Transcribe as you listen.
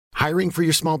Hiring for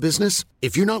your small business?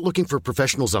 If you're not looking for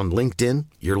professionals on LinkedIn,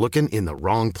 you're looking in the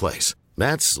wrong place.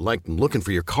 That's like looking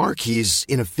for your car keys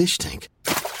in a fish tank.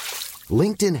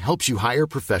 LinkedIn helps you hire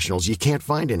professionals you can't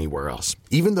find anywhere else,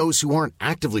 even those who aren't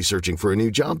actively searching for a new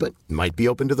job but might be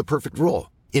open to the perfect role.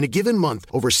 In a given month,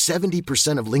 over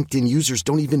 70% of LinkedIn users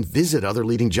don't even visit other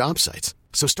leading job sites.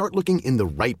 So start looking in the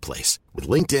right place. With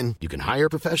LinkedIn, you can hire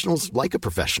professionals like a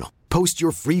professional. Post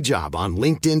your free job on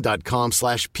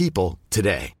linkedin.com/people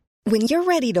today. When you're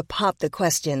ready to pop the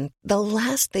question, the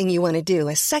last thing you want to do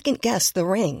is second-guess the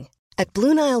ring. At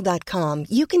BlueNile.com,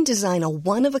 you can design a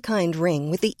one-of-a-kind ring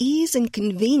with the ease and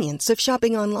convenience of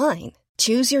shopping online.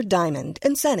 Choose your diamond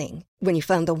and setting. When you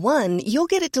find the one, you'll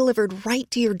get it delivered right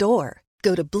to your door.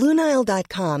 Go to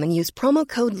BlueNile.com and use promo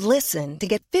code LISTEN to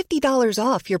get $50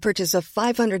 off your purchase of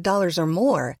 $500 or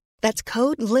more. That's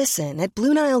code LISTEN at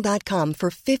BlueNile.com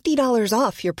for $50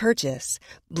 off your purchase.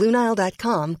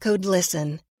 BlueNile.com, code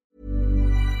LISTEN.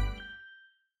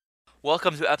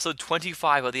 Welcome to episode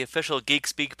 25 of the official Geek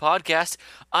Speak podcast.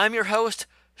 I'm your host,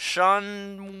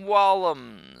 Sean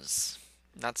Wallums.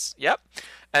 Yep.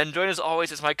 And joined as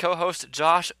always is my co-host,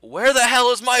 Josh. Where the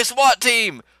hell is my SWAT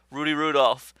team? Rudy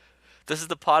Rudolph. This is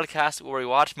the podcast where we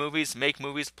watch movies, make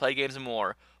movies, play games, and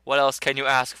more. What else can you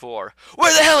ask for?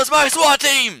 Where the hell is my SWAT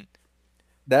team?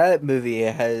 That movie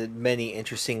had many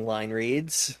interesting line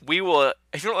reads. We will,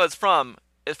 if you don't know what it's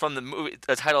from the movie,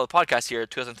 the title of the podcast here,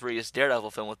 2003's Daredevil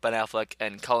film with Ben Affleck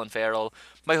and Colin Farrell,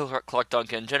 Michael Clark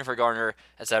Duncan, Jennifer Garner,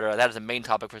 etc. That is the main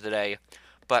topic for today.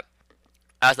 But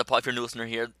if you're a new listener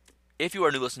here, if you are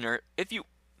a new listener, if you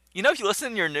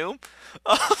listen, you're new.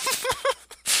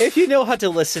 If you know how to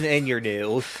listen and you're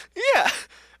new. Yeah.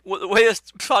 Well, the way this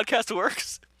podcast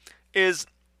works is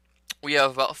we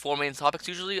have about 4 main topics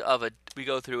usually. We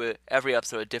go through every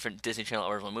episode a different Disney Channel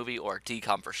original movie, or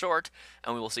DCOM for short,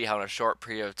 and we will see how in a short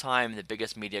period of time the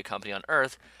biggest media company on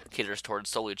Earth caters towards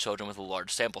solely children with a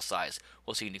large sample size.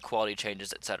 We'll see inequality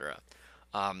changes, etc.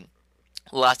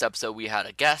 Last episode we had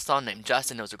a guest on named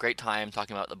Justin. It was a great time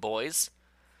talking about The Boys.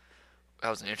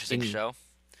 That was an interesting show.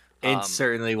 It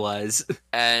certainly was.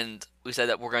 And we said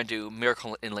that we're going to do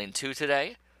Miracle in Lane 2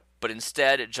 today, but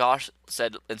instead, Josh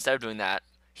said instead of doing that,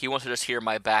 he wants to just hear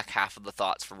my back half of the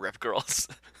thoughts for Rip Girls.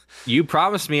 You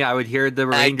promised me I would hear the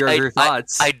remainder of your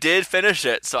thoughts. I did finish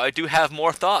it, so I do have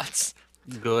more thoughts.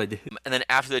 Good. And then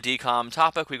after the DCOM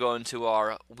topic, we go into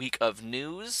our week of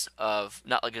news of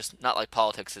not like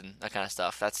politics and that kind of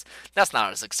stuff. That's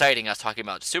not as exciting as talking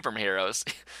about Superman heroes.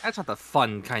 That's not the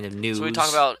fun kind of news. So we talk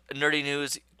about nerdy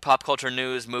news, pop culture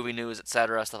news, movie news,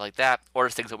 etc., stuff like that, or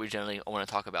just things that we generally want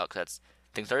to talk about because that's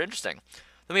things that are interesting.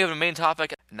 Then we have a main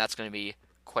topic, and that's going to be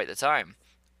quite the time.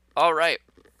 All right.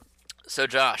 So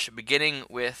Josh, beginning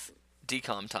with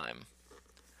DCOM time.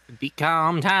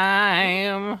 DCOM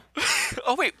time.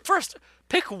 Oh wait, first,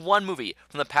 pick one movie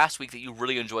from the past week that you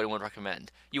really enjoyed and would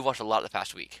recommend. You've watched a lot the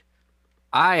past week.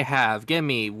 I have. Give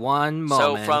me one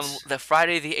moment. So from the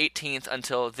Friday the 18th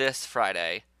until this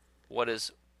Friday, what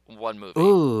is one movie?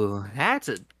 Ooh, that's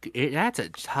a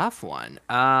tough one.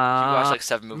 You watched like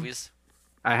 7 movies?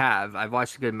 I have. I've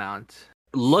watched a good amount.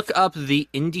 Look up the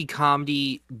indie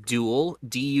comedy Duel,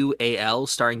 Dual,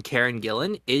 starring Karen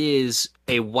Gillan. It is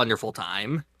a wonderful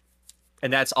time.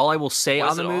 And that's all I will say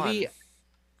on the movie.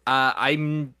 I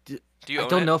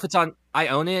don't know if it's on. I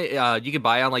own it. You can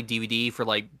buy it on like DVD for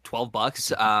like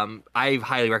 $12. I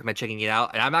highly recommend checking it out.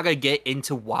 And I'm not gonna get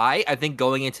into why. I think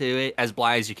going into it as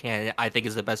blind as you can, I think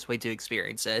is the best way to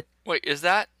experience it. Wait, is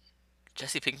that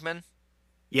Jesse Pinkman?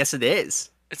 Yes, it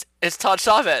is. It's Todd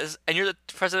Chavez, and you're the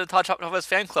president of Todd Chavez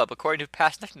fan club, according to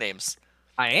past nicknames.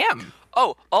 I am.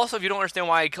 Oh, also, if you don't understand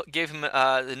why I gave him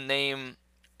the name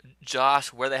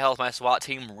Josh, where the hell is my SWAT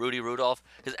team, Rudy Rudolph,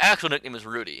 his actual nickname is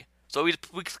Rudy. So we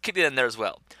keep it in there as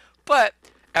well. But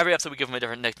every episode we give him a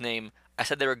different nickname. I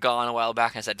said they were gone a while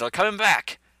back, and I said, they're coming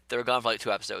back. They were gone for like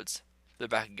 2 episodes. They're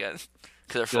back again,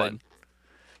 because they're fun.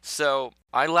 So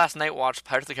I last night watched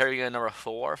Pirates of the Caribbean #4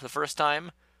 for the first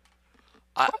time.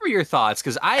 What were your thoughts?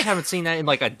 Because I haven't seen that in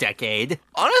like a decade.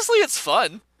 Honestly, it's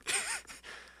fun.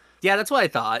 Yeah, that's what I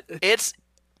thought. It's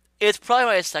probably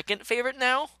my second favorite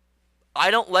now.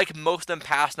 I don't like most of them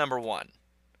past #1.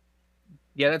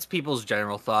 Yeah, that's people's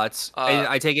general thoughts.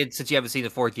 I take it since you haven't seen the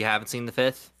 4th, you haven't seen the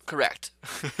 5th? Correct.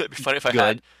 It'd be funny if I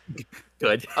had.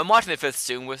 Good. I'm watching the 5th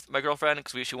soon with my girlfriend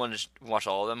because she wanted to watch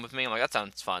all of them with me. I'm like, that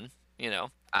sounds fun, you know.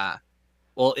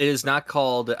 Well, it is not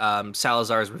called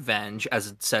Salazar's Revenge, as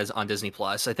it says on Disney+.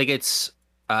 I think it's,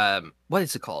 what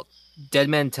is it called? Dead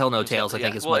Men Tell No Tales, I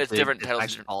think is what it's different titles.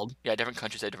 actually called. Yeah, different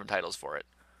countries have different titles for it.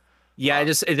 Yeah, it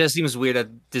just seems weird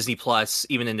that Disney Plus,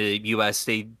 even in the US,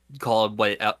 they call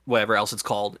it whatever else it's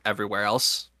called everywhere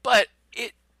else. But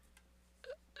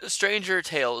Stranger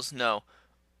Tales, no.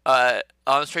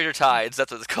 On Stranger Tides,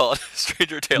 that's what it's called.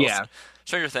 Stranger Tales. Yeah.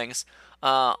 Stranger Things.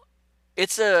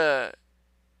 It's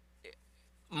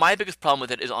my biggest problem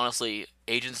with it is honestly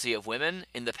agency of women.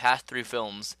 In the past 3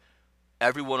 films,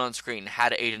 everyone on screen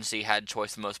had agency, had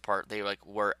choice for the most part. They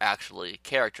were actually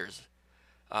characters.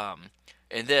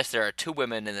 In this, there are 2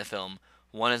 women in the film.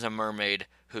 One is a mermaid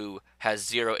who has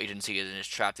 0 agency and is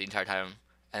trapped the entire time,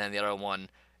 and then the other one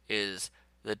is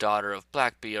the daughter of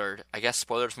Blackbeard. I guess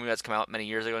spoilers for a movie that's come out many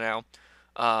years ago now.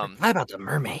 What about the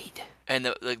mermaid? And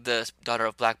the daughter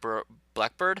of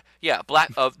Blackbird? Yeah,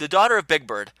 the daughter of Big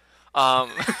Bird. And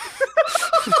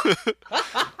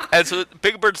so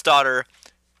Big Bird's daughter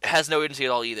has no agency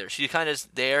at all either. She kind of is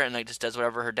there and just does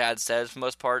whatever her dad says for the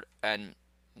most part, and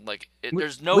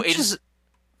there's no agency.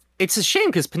 It's a shame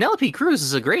because Penelope Cruz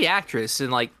is a great actress,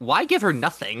 and why give her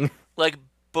nothing?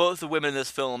 Both the women in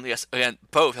this film, yes, again,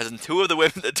 both, as in 2 of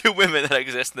the 2 women that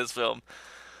exist in this film,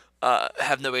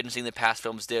 have no agency in the past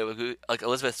films do.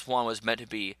 Elizabeth Swann was meant to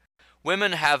be.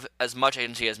 Women have as much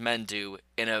agency as men do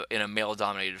in a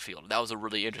male-dominated field. That was a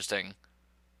really interesting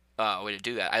way to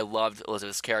do that. I loved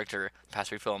Elizabeth's character in the past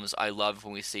 3 films. I love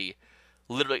when we see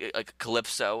literally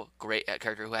Calypso, great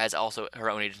character who has also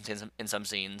her own agency in some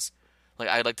scenes.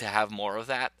 I'd like to have more of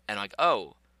that, and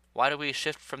oh, why do we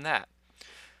shift from that?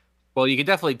 Well, you can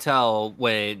definitely tell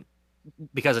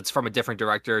because it's from a different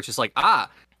director. It's just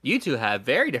you 2 have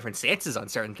very different stances on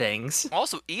certain things.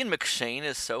 Also, Ian McShane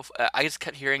is so. I just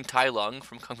kept hearing Tai Lung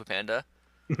from Kung Fu Panda.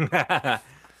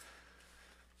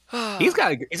 He's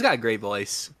got a great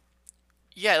voice.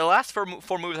 Yeah, the last 4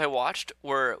 movies I watched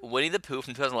were Winnie the Pooh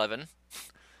from 2011,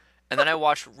 and then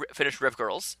I finished Riff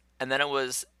Girls, and then it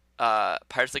was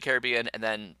Pirates of the Caribbean, and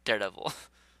then Daredevil.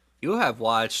 You have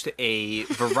watched a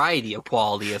variety of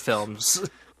quality of films.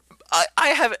 I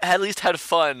have at least had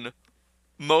fun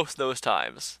most of those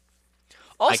times.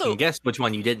 Also, I can guess which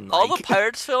one you didn't like. All the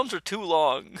Pirates films are too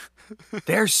long.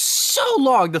 They're so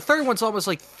long. The third one's almost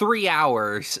 3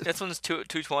 hours. This one's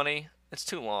 220. It's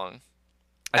too long.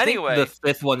 I Anyway, think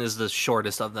the 5th one is the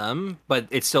shortest of them, but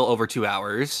it's still over 2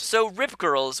 hours. So Rip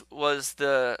Girls was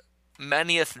the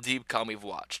manyth deep com we've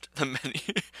watched. The many.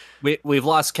 We've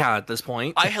lost count at this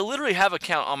point. I literally have a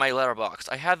count on my Letterboxd.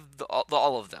 I have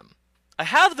all of them. I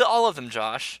have all of them,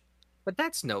 Josh. But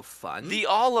that's no fun.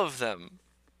 All of them.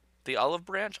 The Olive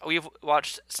Branch? We've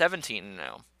watched 17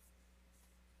 now.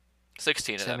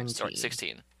 16 of them. Sorry,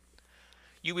 16.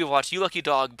 We've watched You Lucky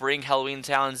Dog, Bring, Halloween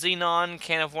Town, Xenon,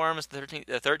 Can of Worms, the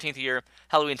 13th Year,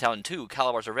 Halloween Town 2,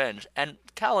 Calabar's Revenge, and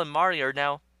Cal and Mario are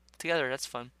now together. That's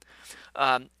fun.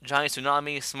 Johnny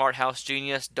Tsunami, Smart House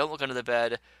Genius, Don't Look Under the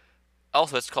Bed.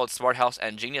 Also, it's called Smart House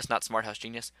and Genius, not Smart House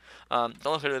Genius. Don't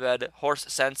Look Under the Bed, Horse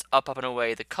Sense, Up, Up and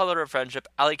Away, The Color of Friendship,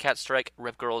 Alley Cat Strike,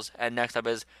 Rip Girls, and next up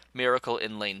is Miracle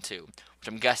in Lane 2, which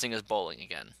I'm guessing is bowling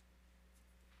again.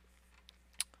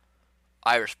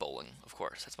 Irish bowling, of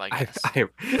course. That's my guess.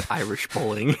 Irish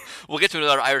bowling. We'll get to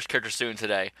another Irish character soon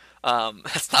today.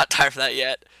 It's not time for that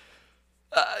yet.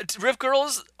 Rip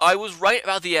Girls, I was right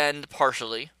about the end,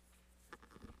 partially.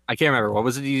 I can't remember. What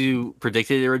was it you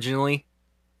predicted originally?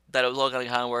 That it was all going to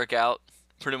kind of work out,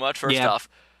 pretty much. First off,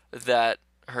 that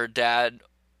her dad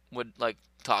would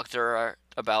talk to her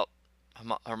about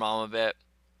her mom a bit.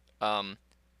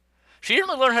 She didn't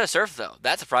really learn how to surf, though.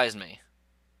 That surprised me.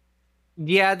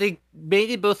 Yeah, they made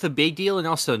it both a big deal and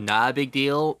also not a big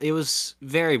deal. It was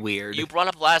very weird. You brought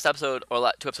up last episode,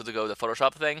 or 2 episodes ago, the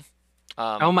Photoshop thing.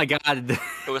 Oh my god.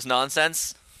 It was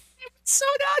nonsense. It's so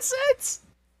nonsense.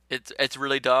 It's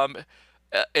really dumb.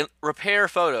 Repairing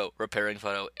photo,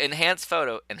 enhance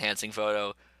photo, enhancing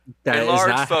photo,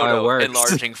 enlarge photo,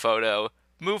 enlarging photo,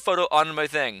 move photo onto my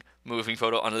thing, moving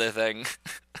photo onto the thing.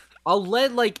 I'll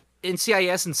let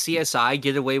NCIS and CSI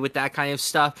get away with that kind of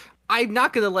stuff. I'm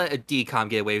not gonna let a DCOM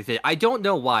get away with it. I don't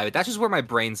know why, but that's just where my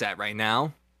brain's at right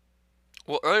now.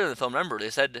 Well, earlier in the film, remember, they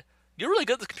said, you're really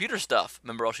good at the computer stuff.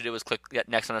 Remember, all she did was click get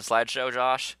next on a slideshow,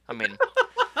 Josh? I mean,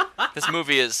 this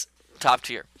movie is top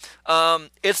tier.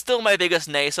 It's still my biggest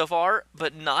nay so far,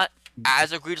 but not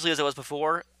as egregiously as it was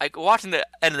before. Watching the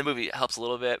end of the movie helps a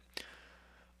little bit.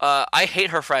 I hate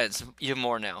her friends even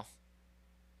more now.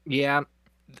 Yeah.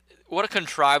 What a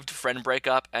contrived friend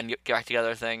breakup and get back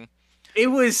together thing.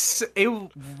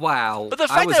 Wow. But the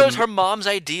fact that it was her mom's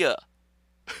idea.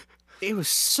 It was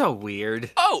so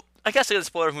weird. Oh, I guess I got a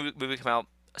spoiler movie come out.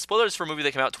 Spoilers for a movie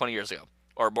that came out 20 years ago.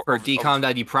 For DCOM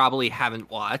that you probably haven't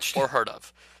watched. Or heard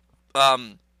of.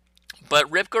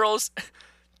 But Rip Girls,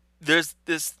 there's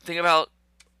this thing about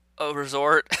a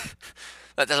resort.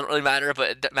 That doesn't really matter, but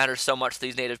it matters so much to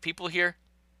these native people here.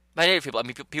 By native people, I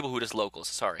mean people who are just locals.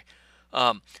 Sorry.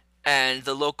 And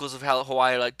the locals of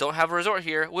Hawaii are like, don't have a resort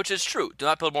here, which is true. Do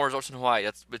not build more resorts in Hawaii.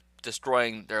 That's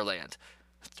destroying their land.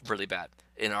 It's really bad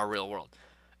in our real world.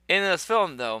 In this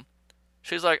film, though,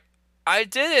 she's like, I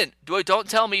didn't. Don't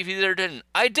tell me if you did or didn't.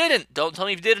 I didn't. Don't tell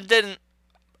me if you did or didn't.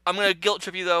 I'm going to guilt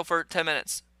trip you, though, for 10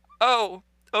 minutes. Oh,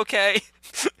 okay.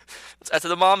 That's what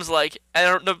the mom's like.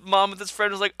 And the mom with his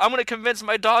friend was like, I'm going to convince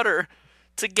my daughter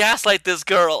to gaslight this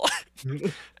girl.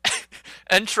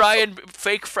 And try and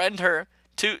fake friend her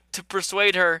to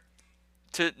persuade her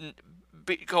to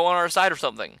go on our side or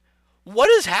something. What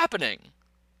is happening?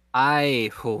 Why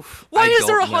is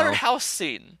there a haunted house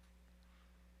scene?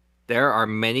 There are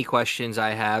many questions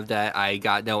I have that I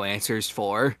got no answers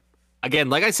for. Again,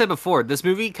 like I said before, this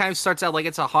movie kind of starts out like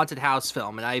it's a haunted house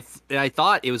film, and I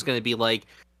thought it was going to be like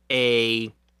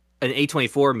an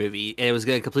A24 movie, and it was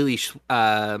going to completely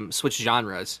switch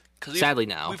genres. Sadly,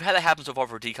 no. We've had that happen so far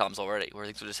for DComs already, where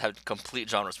things will just have complete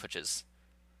genre switches.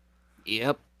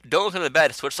 Yep. Don't Look in the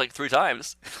Bed switched like 3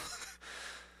 times.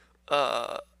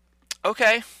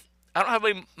 Okay. I don't have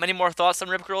many more thoughts on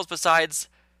Rip Girls besides,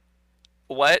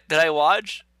 what did I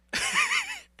watch?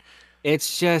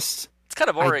 It's just... It's kind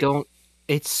of boring.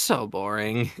 It's so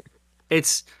boring.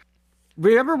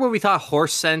 Remember when we thought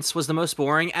Horse Sense was the most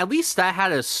boring? At least that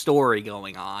had a story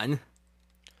going on.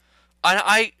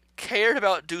 I cared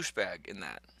about Douchebag in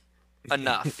that.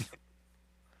 Enough.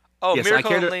 Oh, yes,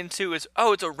 Miracle in Lane 2 is...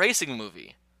 Oh, it's a racing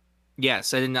movie.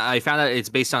 Yes, and I found out it's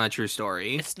based on a true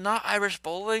story. It's not Irish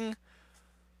Bowling?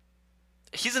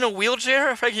 He's in a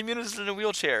wheelchair? Frankie Muniz is in a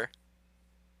wheelchair.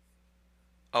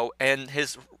 Oh, and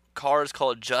his car is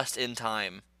called Just in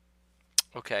Time.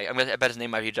 Okay, I bet his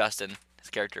name might be Justin, his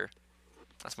character.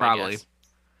 That's my guess.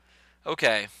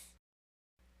 Okay.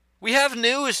 We have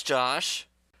news, Josh.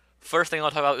 First thing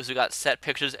I'll talk about is we got set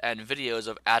pictures and videos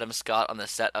of Adam Scott on the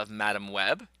set of Madam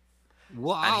Web.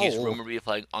 Wow. And he's rumored to be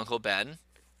playing Uncle Ben.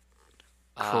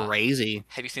 Crazy.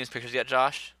 Have you seen his pictures yet,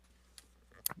 Josh?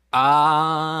 Do you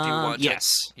want to?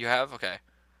 Yes. You have? Okay.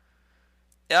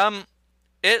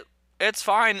 It's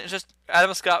fine. It's just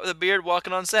Adam Scott with a beard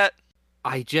walking on set.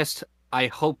 I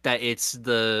hope that it's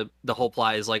the whole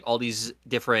plot is like all these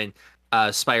different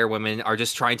Spider Women are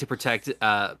just trying to protect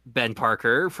Ben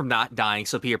Parker from not dying,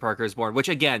 so Peter Parker is born, which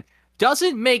again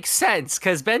doesn't make sense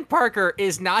because Ben Parker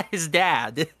is not his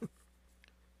dad.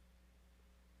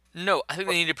 No, I think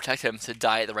they need to protect him to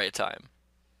die at the right time.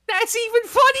 That's even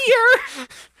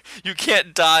funnier! You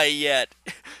can't die yet.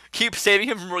 Keep saving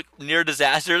him from near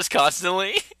disasters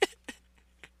constantly.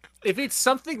 If it's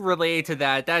something related to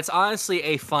that, that's honestly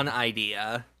a fun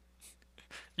idea.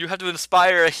 You have to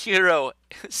inspire a hero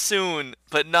soon,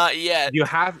 but not yet. You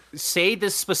have say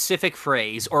this specific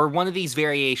phrase or one of these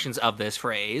variations of this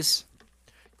phrase.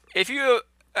 If you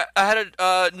had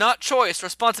a not choice,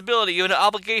 responsibility, you had an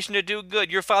obligation to do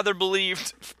good. Your father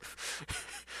believed.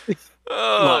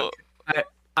 Oh. Look,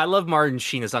 I love Martin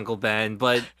Sheen as Uncle Ben,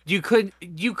 but you could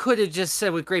have just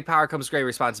said with great power comes great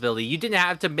responsibility. You didn't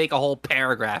have to make a whole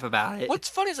paragraph about it. What's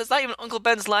funny is it's not even Uncle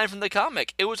Ben's line from the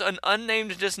comic. It was an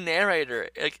unnamed just narrator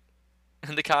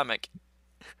in the comic.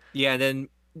 Yeah, and then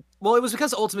it was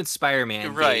because Ultimate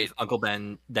Spider-Man gave Uncle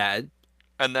Ben that.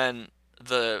 And then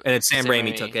Sam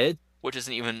Raimi took it. Which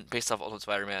isn't even based off Ultimate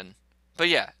Spider-Man. But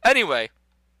yeah, anyway.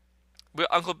 We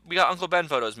got Uncle Ben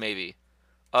photos, maybe.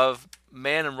 Of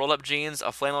man in rolled-up jeans,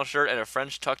 a flannel shirt, and a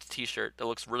French tucked t-shirt that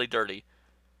looks really dirty.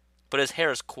 But his hair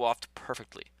is coiffed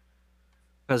perfectly.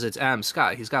 Because it's Adam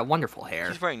Scott. He's got wonderful hair.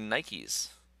 He's wearing Nikes.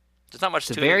 There's not much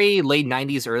to it. It's a very late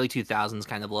 90s, early 2000s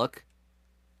kind of look.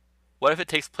 What if it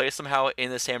takes place somehow in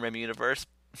the Sam Raimi universe?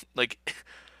 And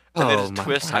they just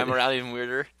twist time around even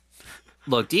weirder?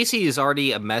 Look, DC is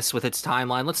already a mess with its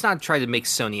timeline. Let's not try to make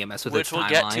Sony a mess with its timeline.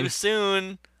 Which we'll get to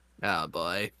soon. Oh,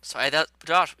 boy. Sorry,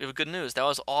 Josh, we have good news. That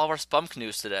was all of our Spunk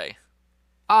news today.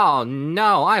 Oh,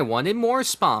 no, I wanted more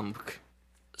Spunk.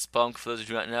 Spunk, for those who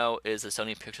do not know, is the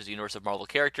Sony Pictures universe of Marvel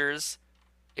characters.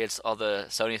 It's all the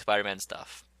Sony Spider-Man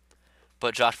stuff.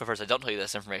 But Josh prefers I don't tell you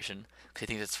this information because he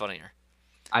thinks it's funnier.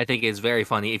 I think it's very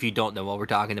funny if you don't know what we're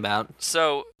talking about.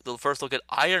 So, the first look at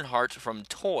Ironheart from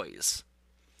Toys.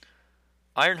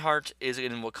 Ironheart is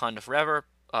in Wakanda Forever.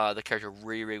 The character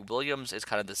Riri Williams is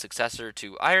kind of the successor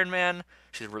to Iron Man.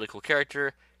 She's a really cool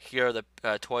character. Here are the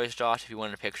toys, Josh, if you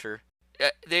wanted a picture.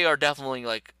 They are definitely,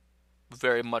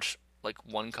 very much,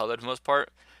 one color for the most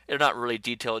part. They're not really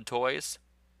detailed toys.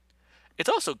 It's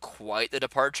also quite the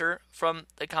departure from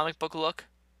the comic book look.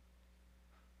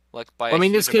 like by. I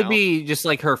mean, huge this could amount. be just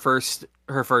like her first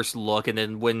look, and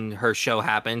then when her show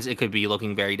happens, it could be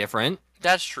looking very different.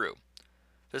 That's true.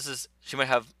 She might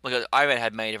have like Iron Man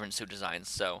had many different suit designs,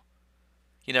 so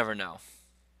you never know.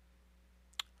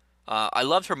 I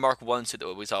loved her Mark One suit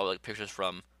that we saw like pictures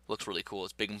from. Looks really cool.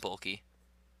 It's big and bulky.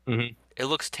 Mm-hmm. It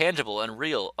looks tangible and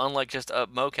real, unlike just a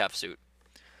mocap suit.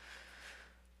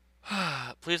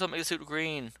 Please don't make the suit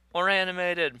green or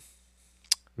animated.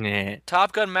 Yeah.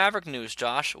 Top Gun Maverick news,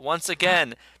 Josh. Once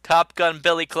again, Top Gun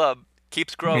Billy Club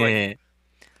keeps growing.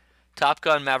 Top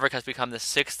Gun Maverick has become the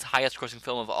 6th highest grossing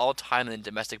film of all time in the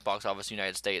domestic box office in the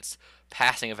United States,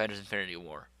 passing Avengers Infinity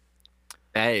War.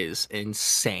 That is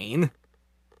insane.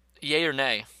 Yay or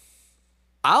nay?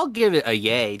 I'll give it a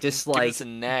yay. Just Give like this a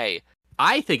nay.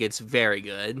 I think it's very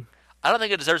good. I don't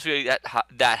think it deserves to be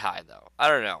that high, though. I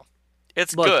don't know.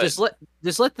 It's Look, good.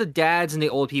 just let the dads and the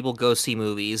old people go see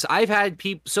movies. I've had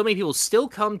so many people still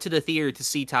come to the theater to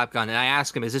see Top Gun, and I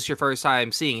ask them, "Is this your first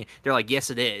time seeing it?" They're like, "Yes,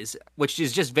 it is," which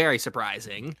is just very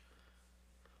surprising.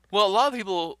 Well, a lot of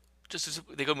people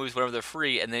they go to movies whenever they're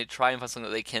free, and they try and find something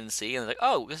that they can see, and they're like,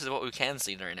 "Oh, this is what we can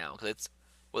see right now," because it's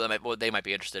what they might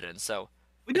be interested in. So,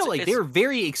 We know, like they were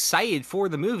very excited for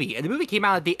the movie, and the movie came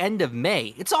out at the end of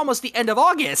May. It's almost the end of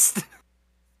August.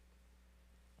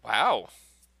 Wow.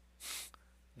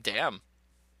 Damn.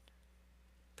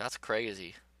 That's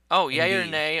crazy. Oh, yay or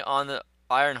Indeed. nay on the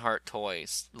Ironheart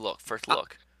toys? First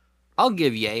look. I'll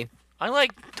give yay. I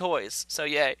like toys, so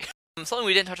yay. Something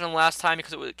we didn't touch on last time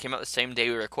because it came out the same day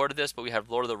we recorded this, but we have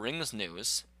Lord of the Rings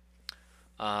news.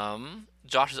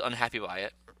 Josh is unhappy by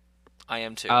it. I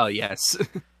am too. Oh yes.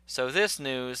 So this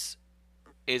news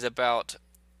is about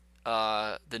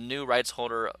the new rights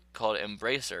holder called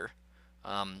Embracer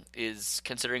is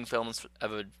considering films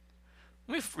of a...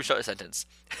 Let me restart the sentence.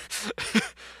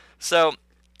 So,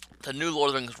 the new Lord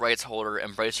of the Rings rights holder,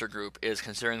 Embracer Group, is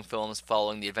considering films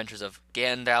following the adventures of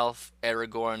Gandalf,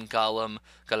 Aragorn, Gollum,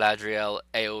 Galadriel,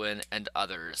 Eowyn, and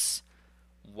others.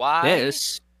 Why?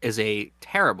 This is a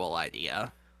terrible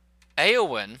idea.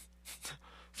 Eowyn,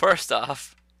 first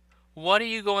off, what are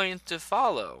you going to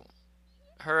follow?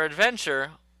 Her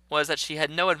adventure was that she had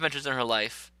no adventures in her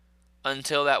life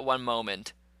until that one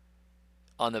moment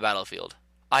on the battlefield.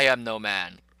 I am no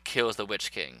man, kills the Witch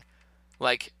King.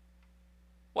 Like,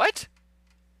 what?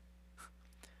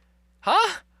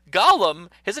 Huh? Gollum,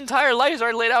 his entire life is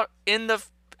already laid out in the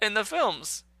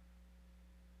films.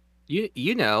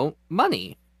 You know,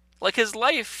 money. Like his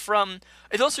life from...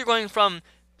 It's also going from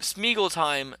Smeagol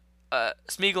time,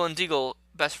 Smeagol and Deagle,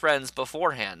 best friends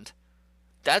beforehand.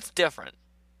 That's different.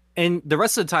 And the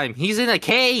rest of the time, he's in a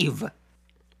cave.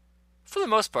 For the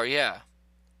most part, yeah.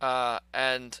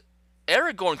 And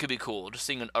Aragorn could be cool, just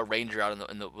seeing a ranger out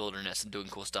in the wilderness and doing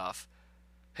cool stuff.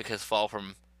 Like his fall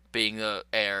from being the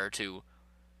heir to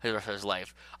his rest of his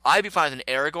life. I'd be fine with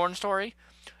an Aragorn story.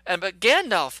 But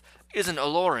Gandalf is an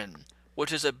Aloran,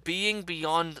 which is a being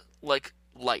beyond, like,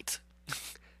 light.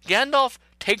 Gandalf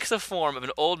takes the form of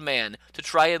an old man to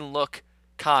try and look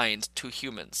kind to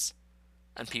humans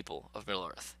and people of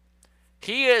Middle-earth.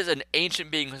 He is an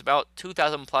ancient being who's about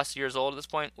 2,000 plus years old at this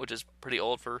point, which is pretty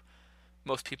old for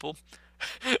most people.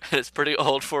 It's pretty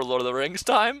old for Lord of the Rings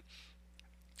time.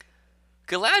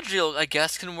 Galadriel, I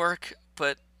guess, can work,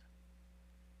 but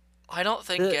I don't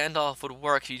think Gandalf would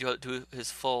work if you do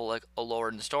his full, like,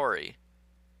 Aloran story.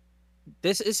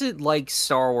 This isn't like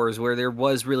Star Wars, where there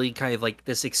was really kind of like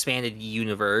this expanded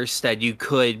universe that you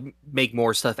could make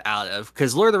more stuff out of.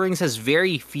 Because Lord of the Rings has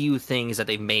very few things that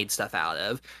they've made stuff out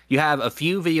of. You have a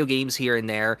few video games here and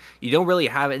there. You don't really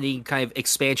have any kind of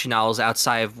expansion novels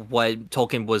outside of what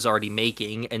Tolkien was already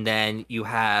making. And then you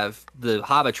have the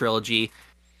Hobbit trilogy.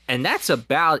 And that's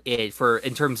about it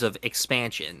in terms of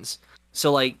expansions.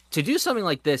 So, like, to do something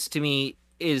like this, to me,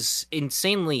 is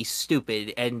insanely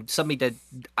stupid and something that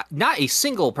not a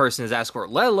single person has asked for,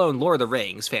 let alone Lord of the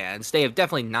Rings fans. They have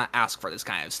definitely not asked for this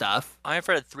kind of stuff. I've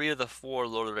read 3 of the 4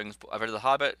 Lord of the Rings. I've read The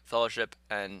Hobbit, Fellowship,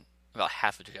 and about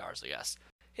half of 2 hours, I guess.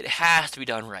 It has to be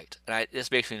done right, and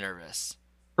this makes me nervous.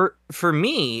 For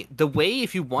me, the way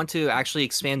if you want to actually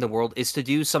expand the world is to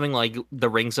do something like the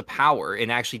Rings of Power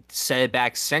and actually set it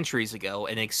back centuries ago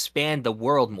and expand the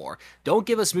world more. Don't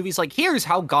give us movies like, here's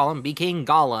how Gollum became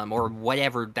Gollum, or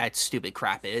whatever that stupid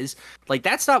crap is. Like,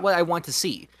 that's not what I want to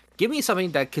see. Give me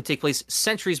something that could take place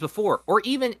centuries before, or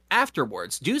even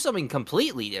afterwards. Do something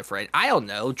completely different. I don't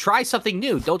know. Try something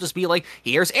new. Don't just be like,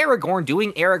 here's Aragorn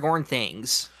doing Aragorn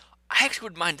things. I actually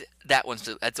would mind that one.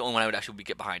 That's the only one I would actually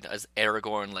get behind, as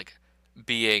Aragorn, like,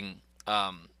 being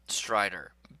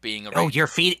Strider, being a... Oh, you're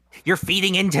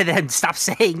feeding into them. Stop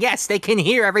saying yes. They can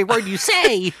hear every word you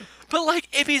say. But, like,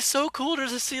 it'd be so cool to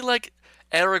just see, like,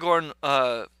 Aragorn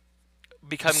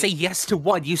becoming. Say yes to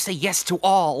one, you say yes to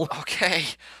all. Okay.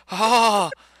 Oh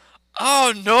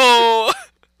no.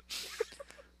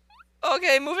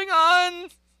 Okay, moving on.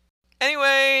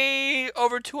 Anyway,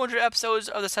 over 200 episodes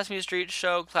of the Sesame Street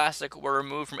show classic were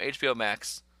removed from HBO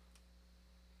Max.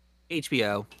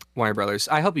 HBO, Warner Brothers,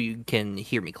 I hope you can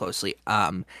hear me closely.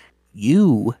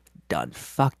 You done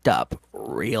fucked up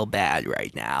real bad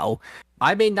right now.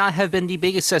 I may not have been the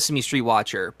biggest Sesame Street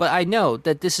watcher, but I know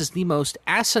that this is the most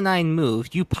asinine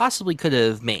move you possibly could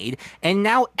have made, and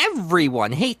now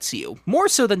everyone hates you, more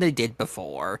so than they did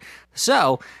before.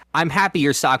 So, I'm happy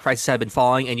your stock prices have been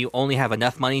falling and you only have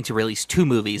enough money to release 2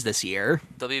 movies this year.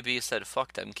 WB said,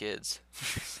 fuck them kids.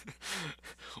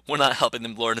 We're not helping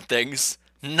them learn things.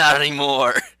 Not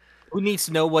anymore. Who needs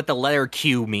to know what the letter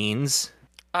Q means?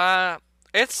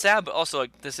 It's sad, but also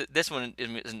like this one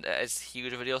isn't as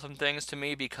huge of a deal. Some things to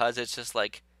me because it's just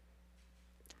like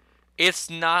it's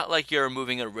not like you're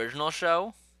removing an original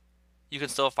show. You can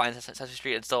still find Sesame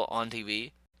Street. It's still on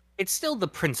TV. It's still the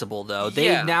principle, though.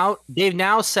 Yeah. They've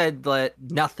now said that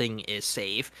nothing is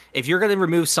safe. If you're going to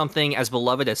remove something as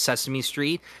beloved as Sesame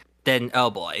Street, then oh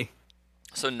boy,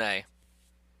 So nay.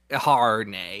 hard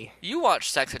nay. You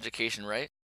watched Sex Education, right?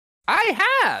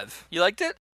 I have. You liked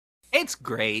it? It's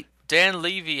great. Dan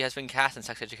Levy has been cast in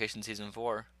Sex Education season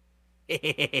 4.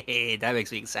 That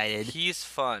makes me excited. He's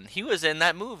fun. He was in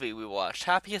that movie we watched,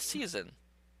 Happiest Season.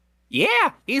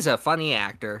 Yeah, he's a funny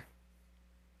actor.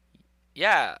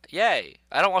 Yeah, yay.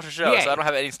 I don't watch the show, Yay. so I don't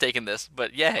have any stake in this,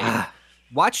 but yay.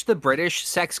 Watch the British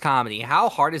sex comedy. How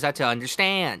hard is that to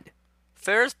understand?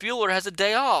 Ferris Bueller has a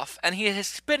day off, and he is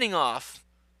spinning off.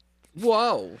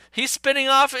 Whoa. He's spinning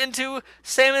off into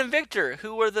Sam and Victor,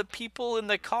 who were the people in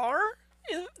the car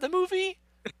in the movie.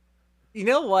 You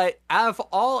know what? Out of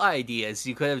all ideas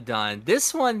you could have done,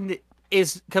 this one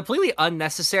is completely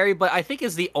unnecessary, but I think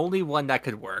is the only one that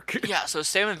could work. Yeah, so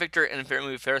Sam and Victor in the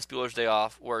movie Ferris Bueller's Day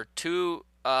Off were 2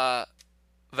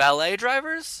 valet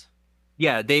drivers.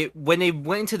 Yeah, when they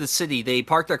went into the city, they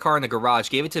parked their car in the garage,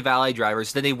 gave it to valet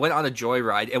drivers, then they went on a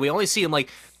joyride, and we only see them like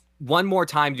one more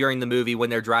time during the movie when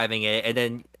they're driving it, and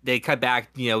then they cut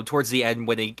back, towards the end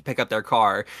when they pick up their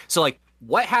car. So like,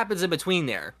 what happens in between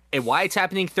there? And why it's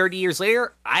happening 30 years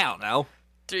later? I don't know.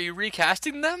 Are you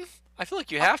recasting them? I feel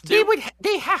like you have to.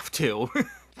 They have to.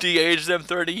 De-age them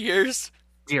 30 years.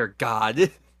 Dear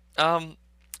God.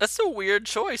 That's a weird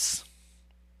choice.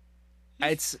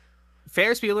 It's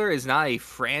Ferris Bueller is not a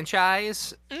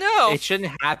franchise. No. It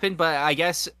shouldn't happen, but I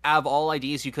guess out of all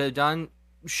ideas you could have done,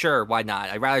 sure, why not?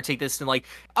 I'd rather take this than like,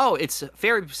 oh, it's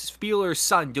Ferris Bueller's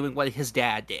son doing what his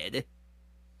dad did.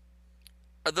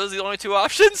 Are those the only 2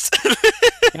 options?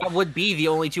 That would be the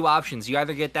only 2 options. You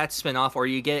either get that spinoff or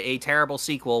you get a terrible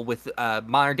sequel with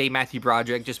modern day Matthew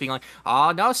Broderick just being like,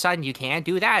 oh, no, son, you can't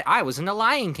do that. I was in The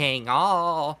Lion King.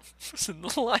 Oh. It's in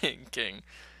The Lion King.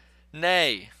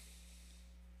 Nay.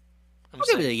 I'll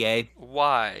give it a yay.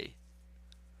 Why?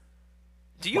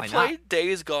 Do you Why play not?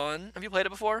 Days Gone? Have you played it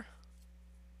before?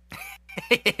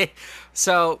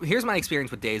 So here's my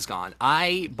experience with Days Gone.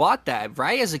 I bought that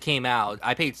right as it came out.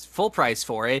 I paid full price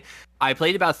for it. I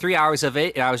played about 3 hours of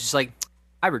it, and I was just like,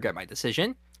 I regret my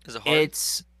decision. Is it hard?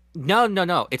 It's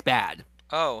no, it's bad.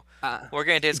 Oh, we're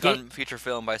getting Days ga- Gone feature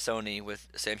film by Sony with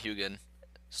Sam Heughan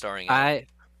starring in it.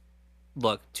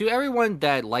 Look, to everyone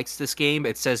that likes this game,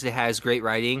 it says it has great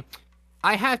writing.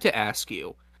 I have to ask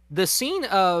you, the scene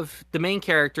of the main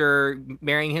character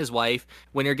marrying his wife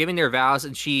when they're giving their vows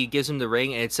and she gives him the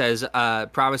ring and it says,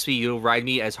 promise me you'll ride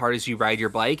me as hard as you ride your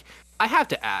bike. I have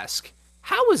to ask,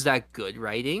 how is that good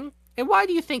writing? And why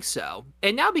do you think so?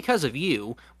 And now because of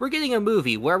you, we're getting a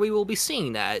movie where we will be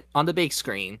seeing that on the big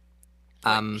screen.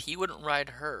 Wait, he wouldn't ride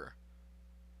her.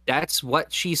 That's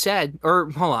what she said. Or,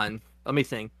 hold on, let me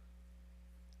think.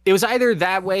 It was either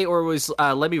that way or it was,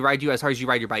 let me ride you as hard as you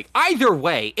ride your bike. Either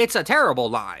way, it's a terrible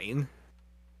line.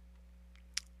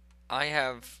 I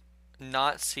have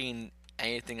not seen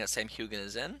anything that Sam Heughan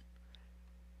is in.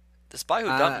 The Spy Who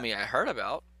Dumped Me I heard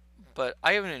about, but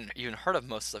I haven't even heard of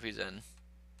most of the stuff he's in.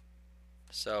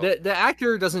 So The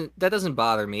actor doesn't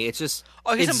bother me. It's just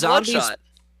oh, he's it's in zombies. Bloodshot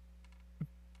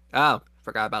Oh,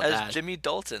 forgot about as that. Jimmy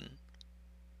Dalton.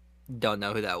 Don't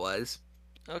know who that was.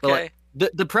 Okay. But like,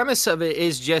 the premise of it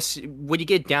is just when you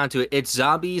get down to it, it's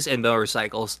zombies and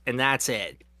motorcycles, and that's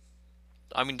it.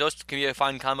 I mean, those can be a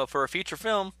fine combo for a feature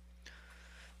film.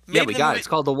 Yeah, we the got movie, it. It's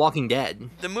called The Walking Dead.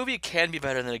 The movie can be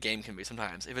better than a game can be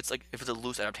sometimes if it's a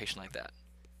loose adaptation like that.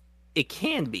 It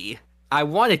can be. I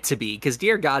want it to be because,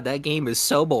 dear God, that game is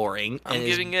so boring. I'm and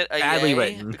giving it a badly yay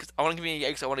written. because I want to give it a yay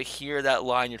because I want to hear that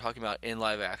line you're talking about in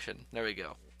live action. There we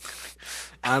go.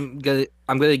 I'm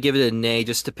gonna give it a nay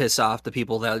just to piss off the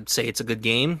people that say it's a good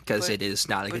game because But it is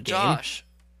not a but good game. Josh,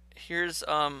 here's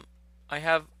I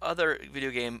have other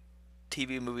video game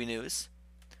TV movie news.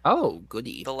 Oh,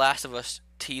 goody. The Last of Us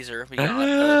teaser we got.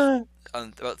 It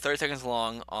was about 30 seconds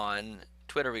long on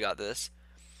Twitter. We got this.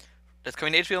 It's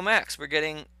coming to HBO Max. We're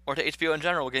getting, or to HBO in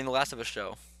general, we're getting the Last of Us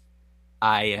show.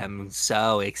 I am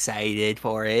so excited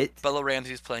for it. Bella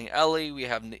Ramsey's playing Ellie. We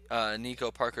have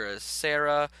Nico Parker as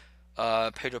Sarah,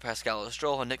 Pedro Pascal as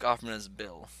Joel, and Nick Offerman as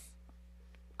Bill.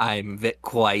 I'm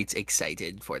quite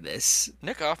excited for this.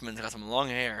 Nick Offerman's got some long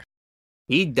hair.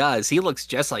 He does. He looks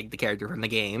just like the character from the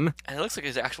game. And it looks like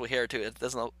his actual hair, too. It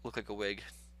doesn't look like a wig.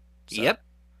 So, Yep.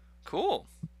 Cool.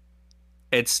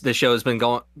 The show has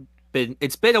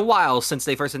it's been a while since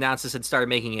they first announced this and started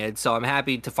making it, so I'm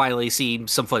happy to finally see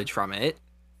some footage from it.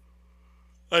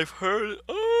 I've heard.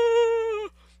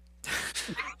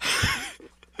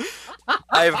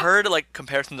 I've heard like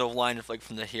comparisons of lines like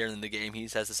from the here and in the game. He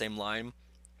says the same line.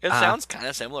 It sounds kind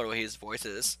of similar to what his voice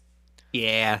is.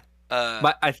 Yeah. Uh,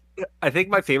 But I think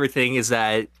my favorite thing is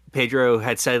that Pedro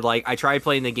had said, like, I tried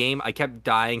playing the game, I kept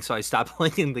dying, so I stopped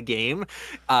playing the game.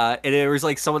 And there was,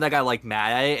 like, someone that got, like,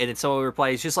 mad at it, and then someone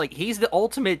replied, it's just like, he's the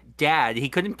ultimate dad. He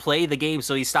couldn't play the game,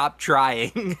 so he stopped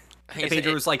trying. And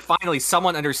Pedro was like, finally,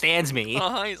 someone understands me.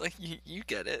 He's like, you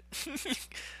get it.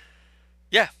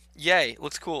 Yeah, yay.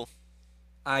 Looks cool.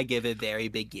 I give it very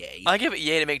big yay. I give it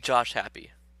yay to make Josh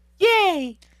happy.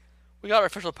 Yay! We got our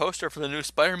official poster for the new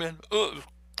Spider-Man.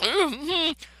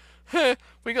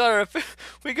 We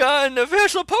got an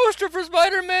official poster for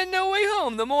Spider-Man No Way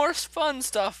Home, the more fun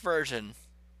stuff version.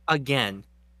 Again,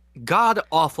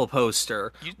 god-awful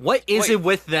poster. What is it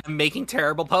with them making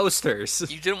terrible posters?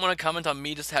 You didn't want to comment on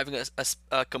me just having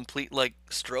a complete, like,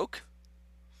 stroke?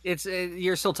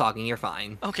 You're still talking, you're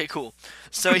fine. Okay, cool.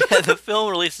 So, yeah, the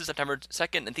film releases September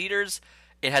 2nd in theaters.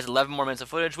 It has 11 more minutes of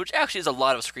footage, which actually is a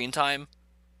lot of screen time,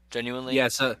 genuinely. Yeah,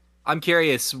 so I'm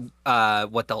curious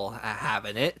what they'll have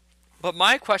in it. But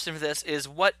my question for this is,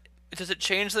 does it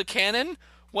change the canon?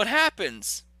 What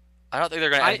happens? I don't think they're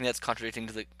going to do anything that's contradicting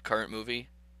to the current movie.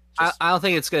 I don't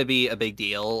think it's going to be a big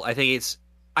deal. I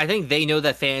think they know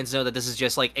that fans know that this is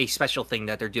just like a special thing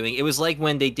that they're doing. It was like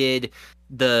when they did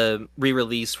the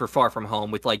re-release for Far From Home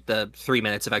with like the 3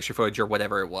 minutes of extra footage or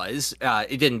whatever it was.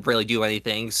 It didn't really do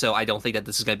anything, so I don't think that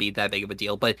this is going to be that big of a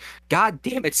deal. But god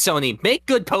damn it, Sony, make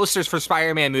good posters for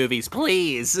Spider-Man movies,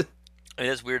 please. It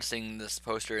is weird seeing this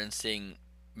poster and seeing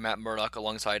Matt Murdock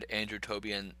alongside Andrew,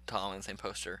 Toby, and Tom in the same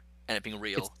poster, and it being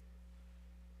real.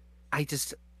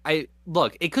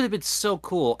 Look, it could have been so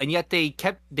cool, and yet they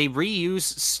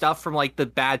reused stuff from like the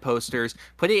bad posters,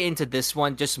 put it into this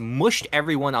one, just mushed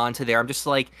everyone onto there. I'm just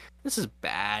like, this is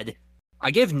bad.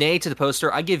 I give nay to the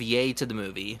poster, I give yay to the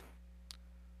movie.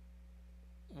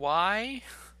 Why?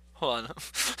 Hold on.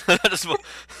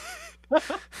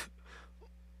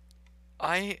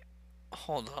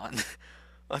 Hold on.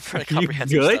 I'm trying to comprehend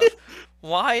some stuff.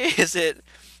 Why is it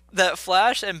that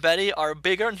Flash and Betty are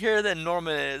bigger in here than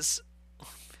Norman is?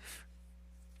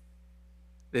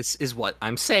 This is what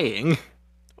I'm saying.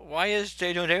 Why is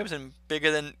J. Jonah Jameson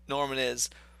bigger than Norman is?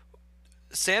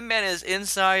 Sandman is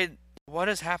inside. What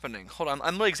is happening? Hold on.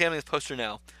 I'm really examining this poster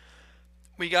now.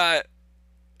 We got.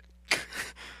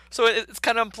 So it's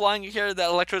kind of implying here that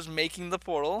Electro's making the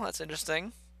portal. That's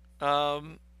interesting.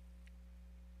 The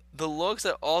looks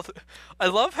at all. I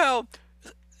love how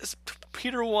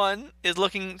Peter 1 is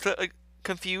looking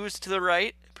confused to the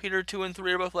right. Peter 2 and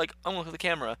 3 are both like, I'm going to look at the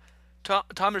camera.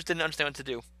 Tom just didn't understand what to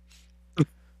do.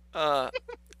 I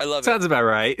love it. Sounds about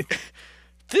right.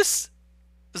 This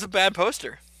is a bad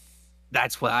poster.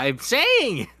 That's what I'm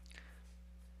saying.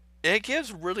 It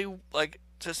gives really, like,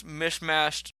 just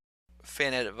mishmashed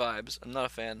fan edit vibes. I'm not a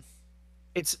fan.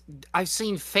 I've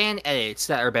seen fan edits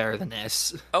that are better than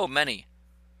this. Oh, many.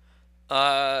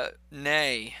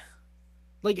 Nay.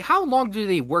 Like, how long do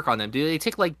they work on them? Do they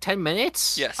take, like, 10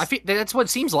 minutes? Yes. I feel that's what it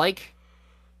seems like.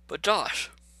 But Josh,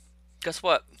 guess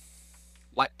what?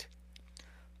 What?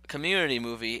 A Community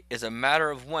movie is a matter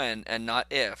of when and not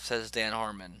if, says Dan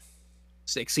Harmon.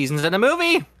 6 seasons in a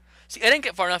movie? See, I didn't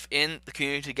get far enough in the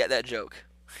Community to get that joke.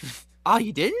 Oh,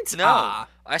 you didn't? No.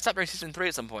 I stopped during season 3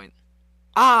 at some point.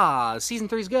 Season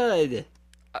 3's good.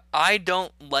 I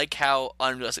don't like how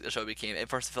unrealistic the show became. At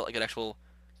first, it felt like an actual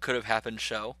could-have-happened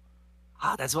show.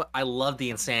 That's what I love,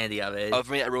 the insanity of it.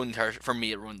 For me, it ruined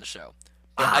the show.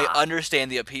 But I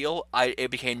understand the appeal. It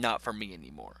became not for me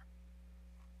anymore.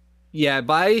 Yeah,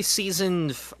 I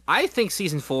think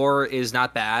season 4 is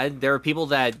not bad. There are people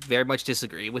that very much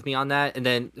disagree with me on that. And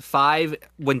then 5,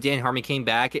 when Dan Harmon came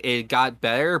back, it got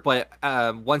better. But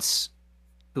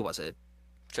who was it?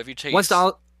 Chevy Chase.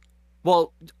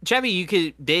 Well,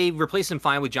 Chevy, they replaced him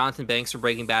fine with Jonathan Banks from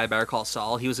Breaking Bad, Better Call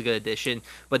Saul. He was a good addition.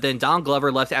 But then Don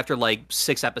Glover left after like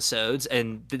 6 episodes,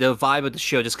 and the vibe of the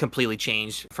show just completely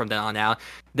changed from then on out.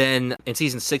 Then in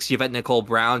season 6, Yvette Nicole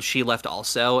Brown, she left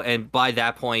also, and by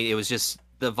that point, it was just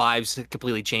the vibes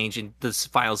completely changed, and this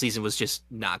final season was just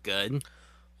not good.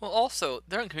 Well, also,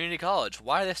 they're in community college.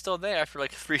 Why are they still there after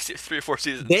like three or 4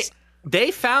 seasons? They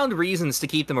found reasons to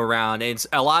keep them around, and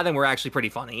a lot of them were actually pretty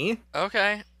funny.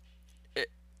 Okay.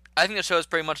 I think the show is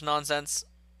pretty much nonsense.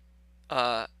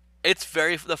 The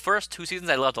first 2 seasons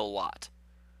I loved a lot.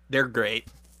 They're great.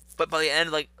 But by the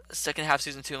end, like, second half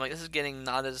season 2, I'm like, this is getting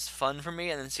not as fun for me.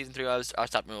 And then season 3, I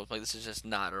stopped and was like, this is just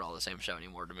not at all the same show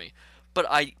anymore to me. But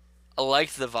I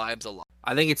liked the vibes a lot.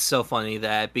 I think it's so funny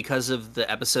that because of the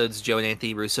episodes Joe and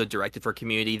Anthony Russo directed for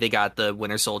Community, they got the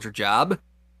Winter Soldier job.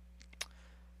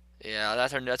 Yeah,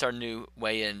 that's our new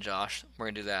way in, Josh. We're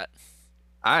gonna do that.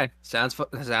 All right, sounds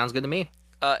good to me.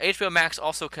 HBO Max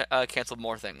also canceled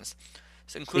more things,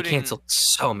 They canceled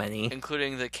so many,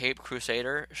 including the Cape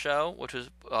Crusader show, which was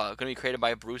going to be created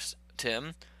by Bruce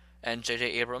Timm and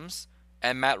J.J. Abrams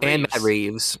and Matt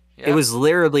Reeves. Yeah. It was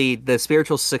literally the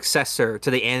spiritual successor to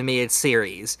the animated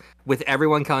series, with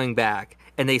everyone coming back,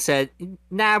 and they said,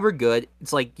 "Nah, we're good."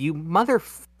 It's like, you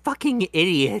motherfucking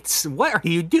idiots! What are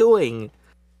you doing?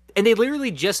 And they literally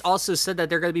just also said that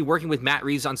they're going to be working with Matt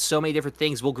Reeves on so many different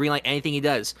things. We'll greenlight anything he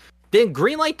does. Then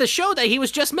greenlight the show that he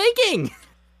was just making.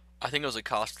 I think it was a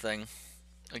cost thing,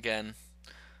 again,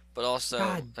 but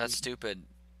also that's stupid.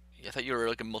 I thought you were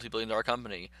like a multi-billion-dollar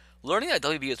company. Learning that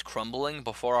WB is crumbling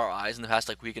before our eyes in the past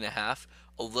like week and a half,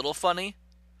 a little funny,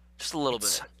 just a little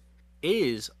bit. It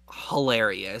is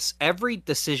hilarious. Every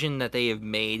decision that they have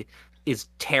made is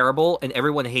terrible, and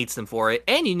everyone hates them for it.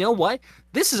 And you know what?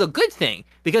 This is a good thing,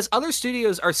 because other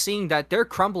studios are seeing that they're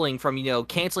crumbling from,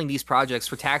 canceling these projects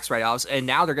for tax write-offs, and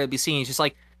now they're going to be seeing it's just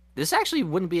like, this actually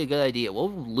wouldn't be a good idea.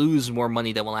 We'll lose more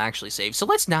money than we'll actually save, so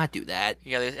let's not do that.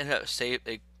 Yeah, they ended up saved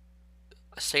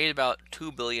about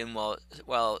 $2 billion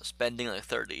while spending like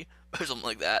 30 or something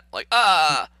like that. Like,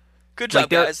 good job,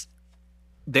 guys.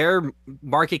 Their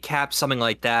market cap, something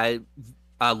like that,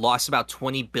 lost about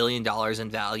 $20 billion in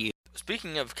value.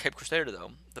 Speaking of Cape Crusader,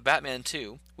 though, the Batman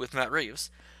 2 with Matt Reeves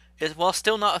is, while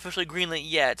still not officially greenlit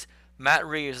yet, Matt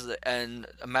Reeves and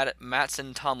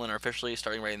Mattson Tomlin are officially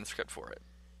starting writing the script for it.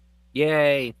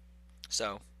 Yay!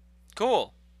 So,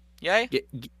 cool. Yay!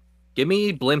 Give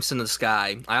me blimps in the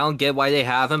sky. I don't get why they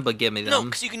have them, but give me them. No,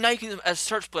 because now you can use them as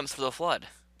search blimps for the Flood.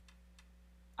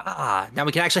 Now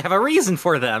we can actually have a reason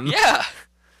for them. Yeah!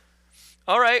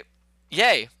 Alright.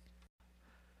 Yay.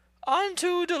 On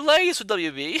to delays with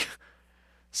WB.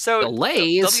 So,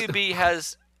 delays? WB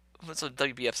has... What's a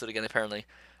WB episode again, apparently?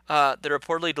 They're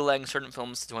reportedly delaying certain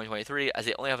films to 2023 as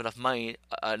they only have enough money,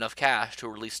 enough cash to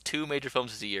release 2 major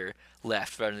films this year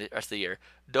left for the rest of the year.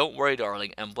 Don't Worry,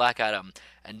 Darling and Black Adam.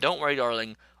 And Don't Worry,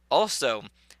 Darling also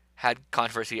had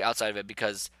controversy outside of it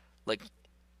because, like,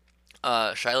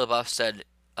 Shia LaBeouf said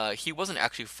he wasn't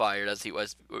actually fired, as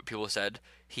people said.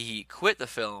 He quit the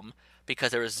film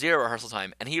because there was 0 rehearsal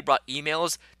time, and he brought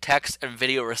emails, texts, and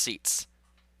video receipts.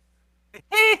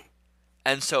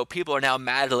 And so people are now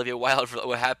mad at Olivia Wilde for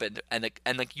what happened, and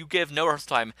you give no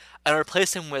rehearsal time and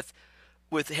replace him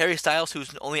with Harry Styles,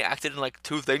 who's only acted in like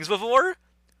 2 things before,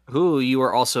 who you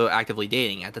were also actively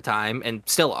dating at the time and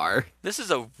still are. This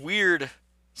is a weird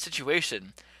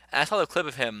situation. And I saw the clip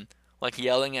of him like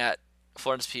yelling at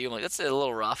Florence Pugh. I'm like, that's a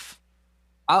little rough.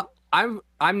 I'm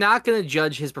not gonna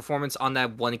judge his performance on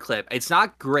that one clip. It's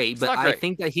not great, but I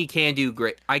think that he can do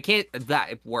great. I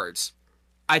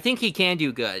think he can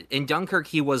do good. In Dunkirk,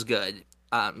 he was good.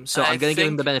 So I'm going to give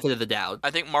him the benefit of the doubt.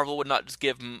 I think Marvel would not just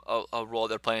give him a role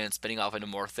they're playing and spinning off into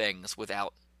more things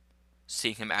without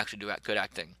seeing him actually do good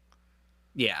acting.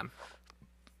 Yeah.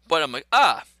 But I'm like,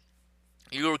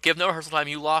 you give no rehearsal time,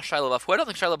 you lost Shia LaBeouf, who I don't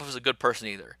think Shia LaBeouf is a good person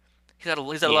either. He's had a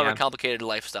lot of complicated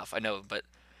life stuff, I know, but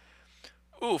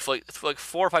for like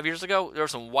 4 or 5 years ago, there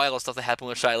was some wild stuff that happened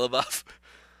with Shia LaBeouf.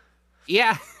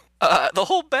 Yeah. The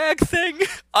whole bag thing.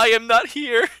 I am not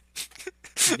here.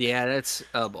 Yeah, that's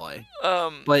oh boy.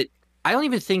 But I don't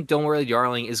even think Don't Worry,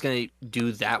 Darling is going to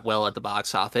do that well at the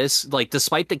box office. Like,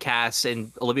 despite the cast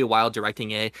and Olivia Wilde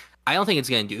directing it, I don't think it's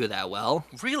going to do that well.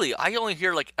 Really? I only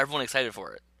hear like everyone excited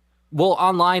for it. Well,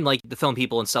 online, like the film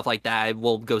people and stuff like that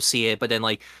will go see it, but then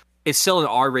like it's still an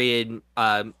R-rated,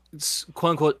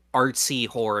 quote-unquote, artsy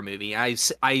horror movie. I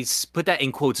put that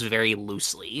in quotes very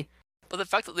loosely. But the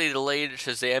fact that they delayed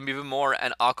Shazam even more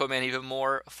and Aquaman even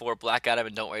more for Black Adam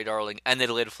and Don't Worry, Darling, and they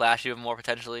delayed Flash even more,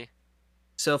 potentially.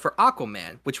 So for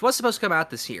Aquaman, which was supposed to come out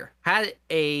this year, had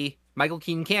a Michael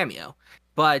Keaton cameo.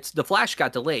 But The Flash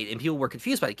got delayed, and people were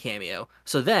confused by the cameo.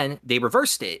 So then they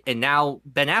reversed it, and now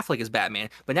Ben Affleck is Batman.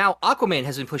 But now Aquaman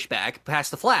has been pushed back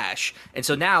past The Flash. And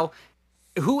so now,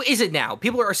 who is it now?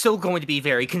 People are still going to be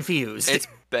very confused. It's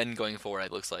Ben going forward,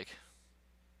 it looks like.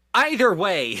 Either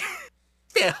way,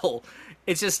 still,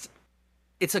 it's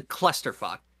a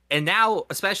clusterfuck. And now,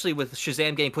 especially with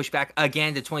Shazam getting pushed back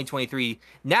again to 2023,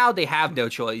 now they have no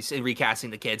choice in recasting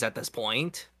the kids at this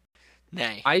point.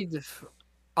 Nay.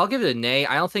 I'll give it a nay.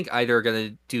 I don't think either are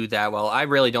going to do that well. I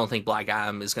really don't think Black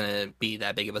Adam is going to be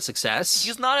that big of a success.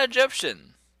 He's not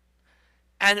Egyptian.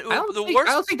 And I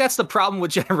don't think that's the problem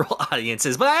with general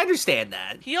audiences, but I understand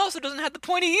that. He also doesn't have the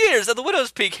pointy ears of the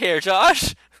Widow's Peak hair,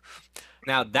 Josh.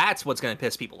 Now that's what's going to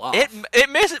piss people off. It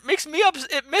makes me up.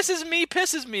 It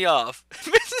pisses me off.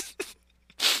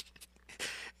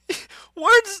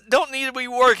 Words don't need to be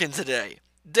working today.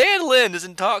 Dan Lin is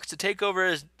in talks to take over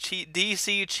as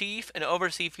DC chief and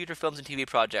oversee future films and TV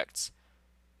projects.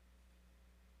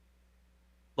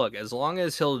 Look, as long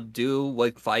as he'll do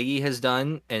what Feige has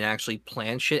done and actually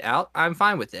plan shit out, I'm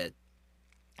fine with it.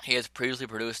 He has previously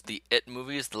produced the It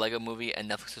movies, the Lego movie,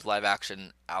 and Netflix's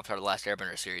live-action Avatar: The Last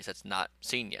Airbender series that's not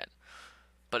seen yet.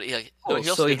 But he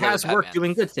has work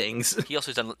doing good things. He also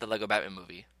has done the Lego Batman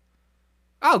movie.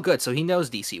 Oh, good. So he knows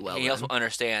DC well. He also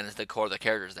understands the core of the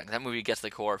characters. Then that movie gets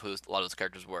the core of who a lot of those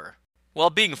characters were, while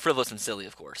being frivolous and silly,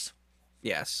 of course.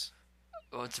 Yes.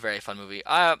 Oh, it's a very fun movie.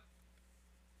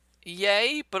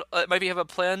 Yay! But maybe have a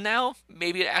plan now.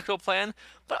 Maybe an actual plan.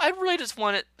 But I really just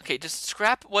want it. Okay, just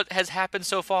scrap what has happened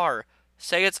so far.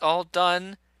 Say it's all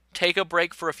done. Take a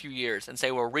break for a few years and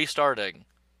say we're restarting.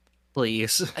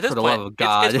 Please, for the love of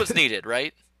God. It's what's needed,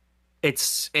 right?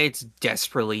 It's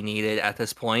desperately needed at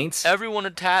this point. Everyone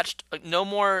attached, like, no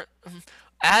more.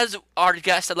 As our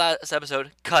guest said last episode,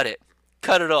 cut it.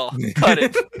 Cut it all. Cut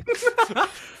it.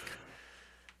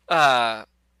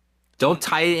 Don't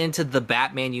tie it into the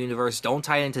Batman universe. Don't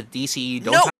tie it into DC.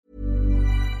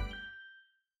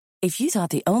 If you thought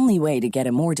the only way to get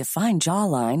a more defined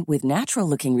jawline with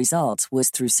natural-looking results was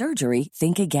through surgery,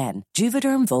 think again.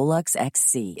 Juvederm Volux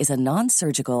XC is a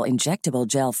non-surgical injectable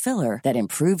gel filler that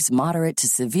improves moderate to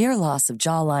severe loss of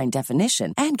jawline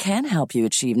definition and can help you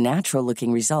achieve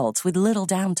natural-looking results with little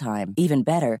downtime. Even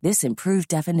better, this improved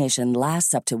definition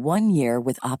lasts up to 1 year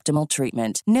with optimal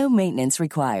treatment. No maintenance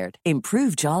required.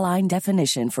 Improve jawline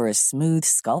definition for a smooth,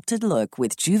 sculpted look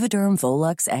with Juvederm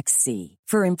Volux XC.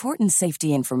 For important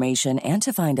safety information and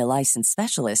to find a licensed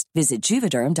specialist, visit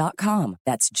Juvederm.com.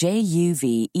 That's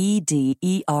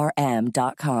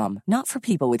JUVEDERM.com. Not for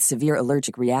people with severe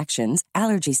allergic reactions,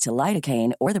 allergies to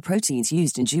lidocaine, or the proteins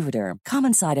used in Juvederm.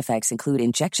 Common side effects include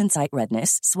injection site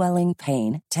redness, swelling,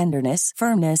 pain, tenderness,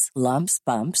 firmness, lumps,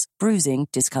 bumps, bruising,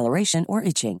 discoloration, or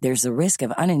itching. There's a risk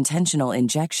of unintentional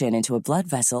injection into a blood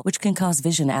vessel, which can cause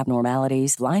vision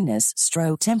abnormalities, blindness,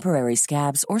 stroke, temporary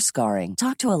scabs, or scarring.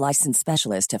 Talk to a licensed specialist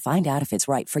to find out if it's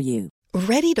right for you.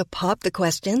 Ready to pop the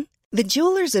question? The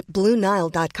jewelers at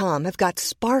BlueNile.com have got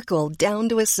sparkle down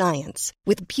to a science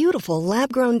with beautiful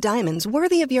lab-grown diamonds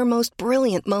worthy of your most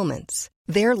brilliant moments.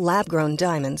 Their lab-grown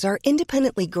diamonds are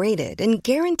independently graded and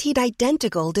guaranteed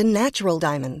identical to natural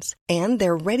diamonds, and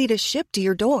they're ready to ship to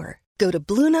your door. Go to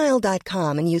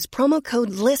BlueNile.com and use promo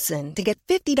code LISTEN to get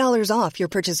 $50 off your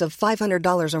purchase of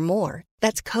 $500 or more.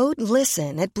 That's code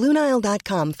LISTEN at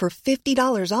BlueNile.com for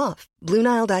 $50 off.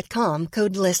 BlueNile.com,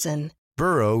 code LISTEN.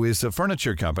 Burrow is a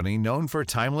furniture company known for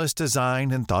timeless design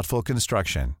and thoughtful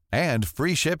construction, and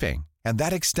free shipping, and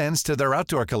that extends to their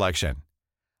outdoor collection.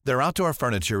 Their outdoor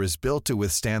furniture is built to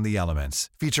withstand the elements,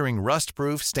 featuring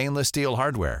rust-proof stainless steel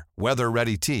hardware,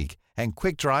 weather-ready teak, and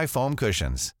quick-dry foam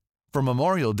cushions. For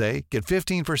Memorial Day, get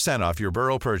 15% off your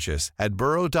Burrow purchase at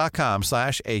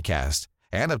burrow.com/ACAST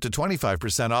and up to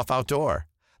 25% off outdoor.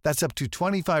 That's up to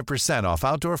 25% off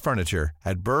outdoor furniture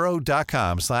at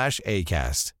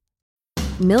burrow.com/ACAST.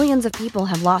 Millions of people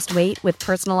have lost weight with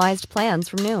personalized plans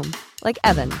from Noom, like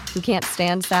Evan, who can't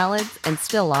stand salads and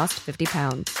still lost 50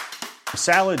 pounds.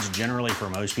 Salads generally for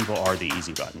most people are the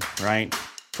easy button, right?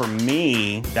 For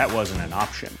me, that wasn't an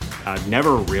option. I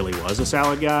never really was a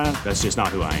salad guy. That's just not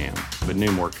who I am. But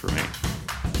Noom worked for me.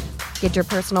 Get your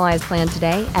personalized plan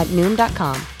today at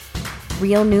Noom.com.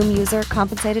 Real Noom user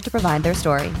compensated to provide their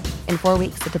story. In 4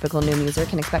 weeks, the typical Noom user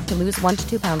can expect to lose 1 to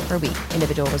 2 pounds per week.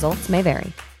 Individual results may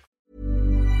vary.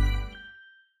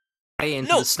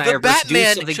 No, the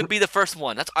Batman should be the first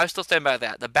one. I still stand by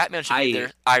that. The Batman should be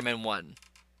their Iron Man 1.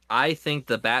 I think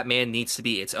the Batman needs to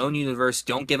be its own universe.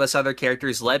 Don't give us other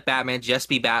characters. Let Batman just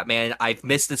be Batman. I've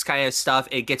missed this kind of stuff.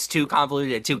 It gets too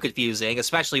convoluted and too confusing,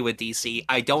 especially with DC.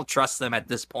 I don't trust them at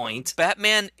this point.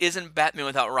 Batman isn't Batman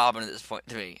without Robin at this point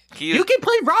to me. You can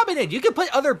put Robin in. You can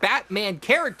put other Batman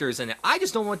characters in it. I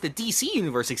just don't want the DC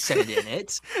universe extended in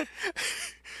it.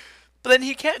 But then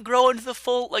he can't grow into the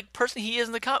full person he is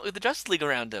in the comic with the Justice League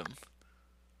around him.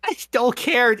 I don't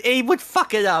care. He would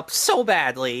fuck it up so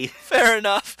badly. Fair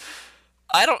enough.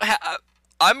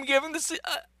 I'm giving this.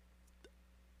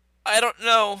 I don't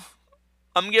know.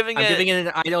 I'm giving it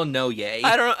an I don't know yay.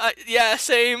 I don't. Yeah,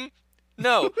 same.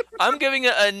 No, I'm giving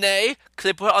it a nay because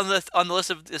they put it on the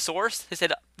list of the source. They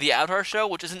said the Avatar show,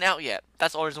 which isn't out yet.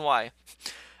 That's the only reason why.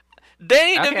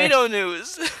 Danny DeVito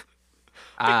news.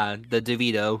 The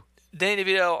DeVito. Danny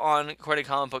DeVito on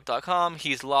CoreyComicBook.com.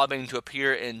 He's lobbying to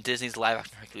appear in Disney's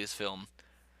live-action Hercules film,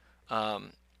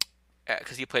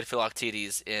 because he played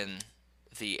Philoctetes in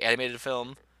the animated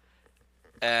film,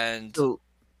 and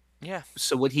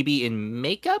So would he be in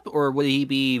makeup, or would he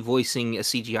be voicing a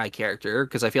CGI character?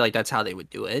 Because I feel like that's how they would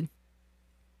do it.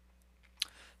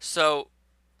 So,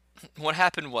 what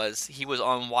happened was he was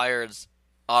on Wired's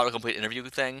autocomplete interview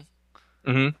thing.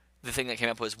 Mm-hmm. The thing that came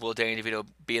up was, will Danny DeVito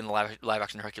be in the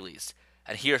live-action Hercules?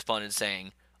 And he responded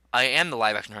saying, I am the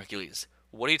live-action Hercules.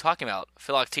 What are you talking about?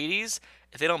 Philoctetes?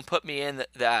 If they don't put me in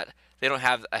that, they don't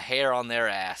have a hair on their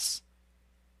ass.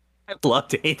 I love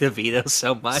Danny DeVito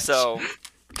so much. So,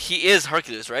 he is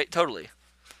Hercules, right? Totally.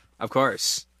 Of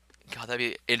course. God, that'd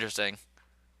be interesting.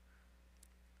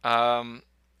 And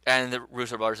the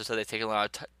Russo brothers have said they've taken a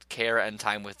lot of care and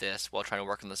time with this while trying to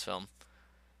work on this film.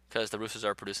 Because the Russos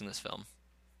are producing this film.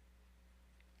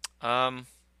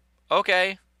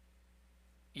 Okay.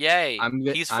 Yay.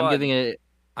 He's fun.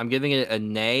 I'm giving it a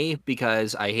nay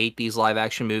because I hate these live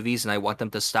action movies and I want them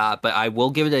to stop, but I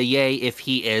will give it a yay if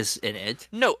he is in it.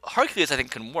 No, Hercules I think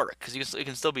can work because you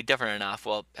can still be different enough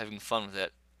while having fun with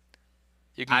it.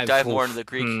 You can dive more into the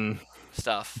Greek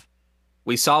stuff.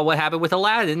 We saw what happened with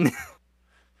Aladdin.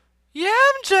 Yam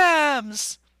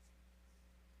jams!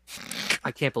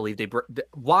 I can't believe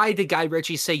why did Guy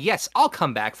Ritchie say, yes, I'll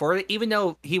come back for it, even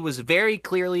though he was very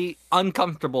clearly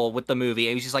uncomfortable with the movie. And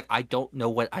he was just like, I don't know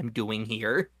what I'm doing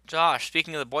here. Josh,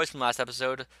 speaking of the boys from last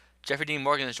episode, Jeffrey Dean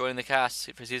Morgan is joining the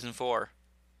cast for season 4.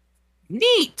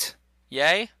 Neat!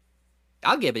 Yay?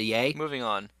 I'll give it a yay. Moving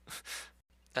on.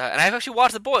 And I've actually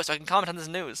watched The Boys, so I can comment on this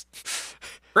news.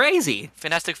 Crazy.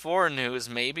 Fantastic Four news,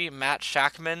 maybe. Matt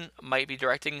Shakman might be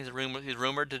directing. He's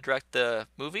rumored to direct the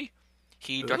movie.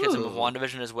 He directed some of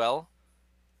WandaVision as well.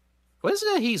 What is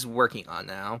it he's working on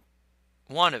now?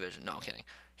 WandaVision. No, I'm kidding.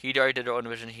 He directed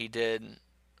WandaVision. He did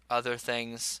other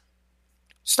things.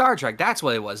 Star Trek. That's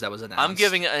what it was that was announced. I'm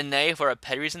giving it a nay for a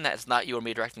petty reason that it's not you or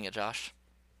me directing it, Josh.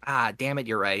 Ah, damn it.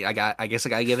 You're right. I guess I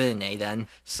gotta give it a nay then.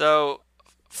 So,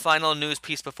 final news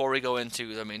piece before we go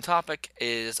into the main topic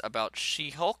is about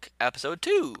She-Hulk Episode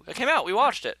 2. It came out. We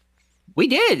watched it. We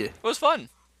did. It was fun.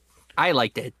 I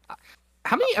liked it.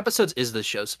 How many episodes is this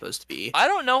show supposed to be? I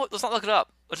don't know. Let's not look it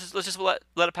up. Let's just let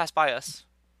it pass by us.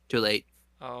 Too late.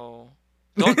 Oh.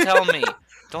 Don't tell me.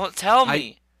 Don't tell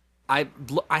me. I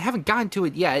haven't gotten to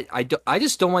it yet. I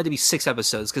just don't want it to be 6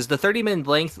 episodes because the 30-minute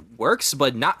length works,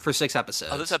 but not for 6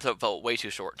 episodes. Oh, this episode felt way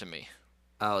too short to me.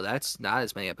 Oh, that's not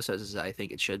as many episodes as I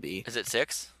think it should be. Is it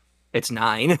 6? It's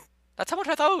 9. That's how much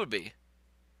I thought it would be.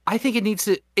 I think it needs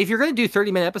to... If you're going to do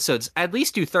 30-minute episodes, at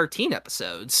least do 13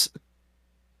 episodes.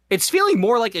 It's feeling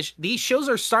more like... These shows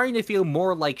are starting to feel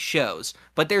more like shows,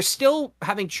 but they're still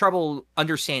having trouble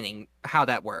understanding how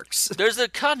that works. There's a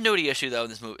continuity issue, though, in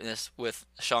this with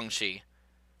Shang-Chi.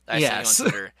 That I see on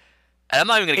Twitter. And I'm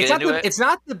not even going to get into it. It's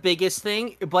not the biggest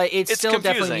thing, but it still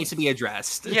confusing. Definitely needs to be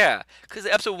addressed. Yeah, because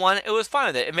episode 1, it was fine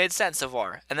with it. It made sense so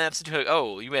far. And then episode 2, like,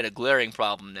 oh, you made a glaring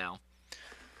problem now.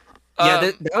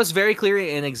 Yeah, that was very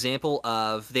clearly an example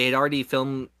of they had already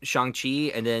filmed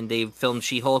Shang-Chi and then they filmed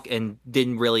She-Hulk and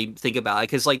didn't really think about it.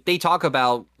 Because, like, they talk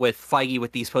about with Feige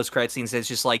with these post-credit scenes, it's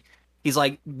just like, he's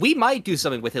like, we might do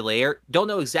something with it later. Don't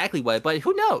know exactly what, but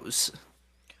who knows?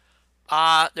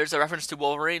 There's a reference to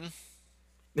Wolverine.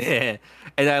 Yeah,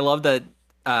 and I love that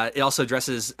it also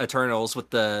addresses Eternals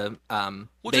with the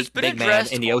big man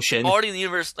in the ocean. Already in the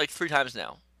universe like 3 times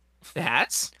now. It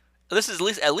has? This is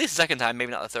at least the second time,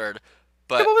 maybe not the third.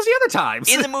 But yeah, what was the other times?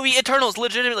 In the movie Eternals,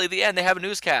 legitimately, at the end, they have a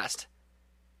newscast.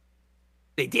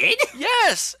 They did?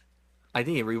 Yes! I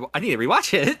need to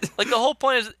rewatch it. Like, the whole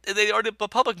point is, the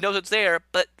public knows it's there,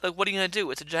 but, like, what are you going to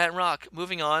do? It's a giant rock.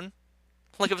 Moving on.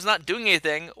 Like, if it's not doing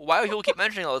anything, why would people keep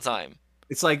mentioning it all the time?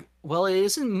 It's like, well, it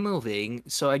isn't moving,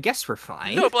 so I guess we're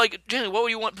fine. No, but, like, generally, what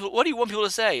do you want people to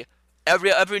say?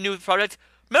 Every new project,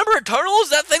 Remember Eternals?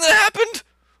 That thing that happened?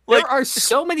 There are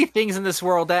so many things in this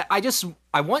world that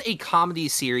I want a comedy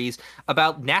series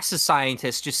about NASA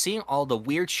scientists just seeing all the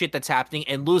weird shit that's happening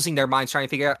and losing their minds trying to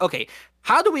figure out, okay,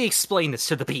 how do we explain this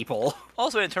to the people?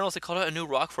 Also, in Eternals, they called it a new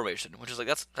rock formation, which is like,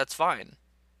 that's fine.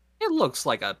 It looks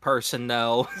like a person,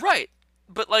 though. Right.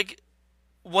 But, like,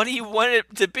 what do you want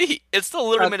it to be? It's still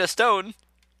literally made of stone.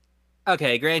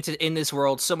 Okay, granted, in this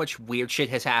world, so much weird shit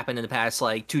has happened in the past,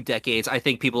 2 decades. I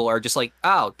think people are just like,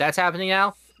 oh, that's happening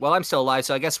now? Well, I'm still alive,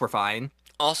 so I guess we're fine.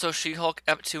 Also, She-Hulk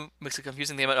Ep 2 makes a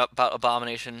confusing thing about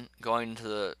Abomination going to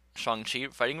the Shang-Chi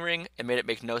fighting ring. It made it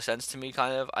make no sense to me,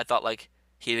 kind of. I thought,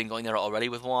 he'd been going there already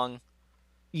with Wong.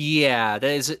 Yeah,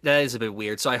 that is a bit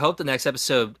weird. So I hope the next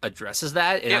episode addresses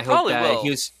that, and I hope probably that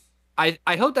will.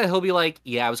 I hope that he'll be like,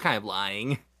 yeah, I was kind of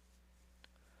lying.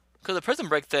 Because the Prison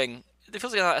Break thing, it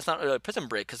feels like it's not really a prison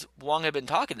break, because Wong had been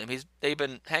talking to him. They've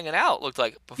been hanging out, looked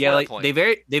like, before that point.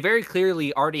 They very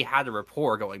clearly already had a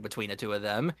rapport going between the two of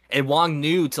them, and Wong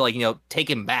knew to, take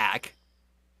him back.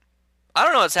 I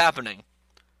don't know what's happening.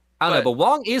 I don't know, but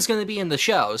Wong is going to be in the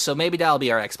show, so maybe that'll be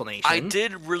our explanation. I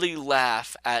did really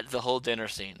laugh at the whole dinner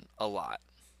scene a lot.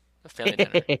 The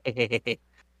family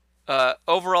dinner.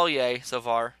 Overall, yay so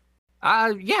far.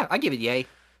 Yeah, I give it yay.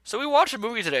 So we watched a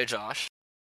movie today, Josh.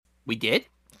 We did?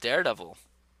 Daredevil.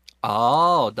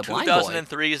 Oh, the blind boy.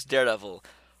 2003's Daredevil.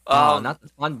 Not the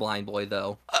fun blind boy,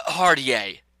 though. Hard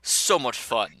yay. So much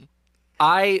fun.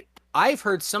 I've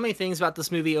heard so many things about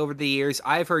this movie over the years.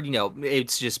 I've heard,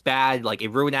 it's just bad,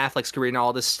 it ruined Affleck's career and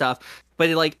all this stuff. But,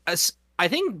 I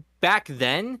think back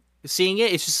then, seeing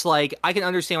it, it's just, I can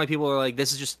understand why people are like,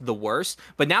 this is just the worst.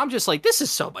 But now I'm just like, this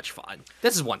is so much fun.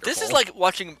 This is wonderful. This is like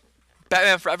watching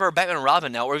Batman Forever or Batman and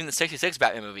Robin now, or even the 66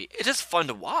 Batman movie. It's just fun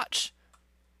to watch.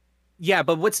 Yeah,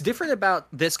 but what's different about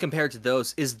this compared to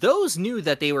those is those knew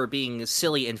that they were being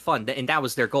silly and fun, and that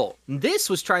was their goal. This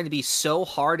was trying to be so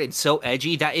hard and so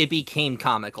edgy that it became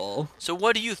comical. So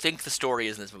what do you think the story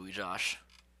is in this movie, Josh?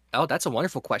 Oh, that's a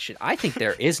wonderful question. I think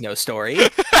there is no story.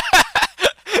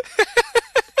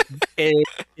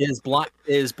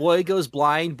 His boy goes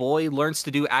blind. Boy learns to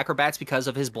do acrobats because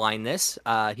of his blindness.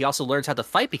 He also learns how to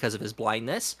fight because of his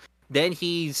blindness. Then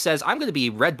he says, I'm going to be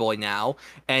Red Boy now,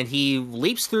 and he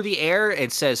leaps through the air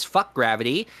and says, fuck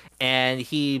gravity, and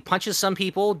he punches some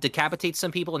people, decapitates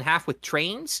some people in half with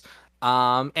trains,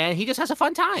 and he just has a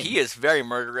fun time. He is very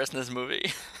murderous in this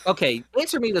movie. Okay,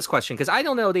 answer me this question, because I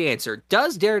don't know the answer.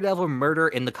 Does Daredevil murder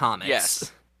in the comics?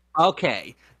 Yes.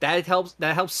 Okay, that helps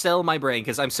settle my brain,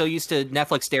 because I'm so used to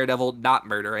Netflix Daredevil not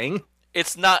murdering.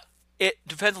 It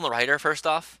depends on the writer, first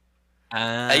off.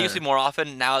 That used to be more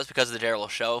often. Now it's because of the Daredevil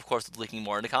show. Of course, it's leaking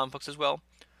more into comic books as well.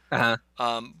 Uh-huh.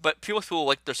 But people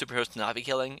like their superheroes to not be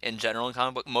killing in general in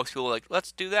comic book. Most people are like,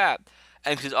 let's do that.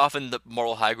 And because often the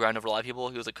moral high ground of a lot of people,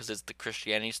 he was like, because it's the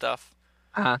Christianity stuff.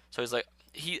 Uh-huh. So he's like,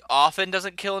 he often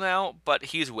doesn't kill now, but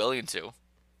he's willing to.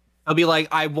 I'll be like,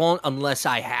 I won't unless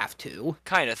I have to.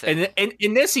 Kind of thing. And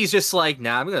in this, he's just like,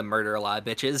 nah, I'm going to murder a lot of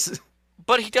bitches.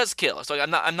 But he does kill. So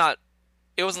I'm not,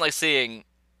 it wasn't like seeing...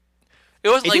 It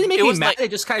wasn't didn't make me mad. like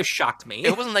It just kind of shocked me.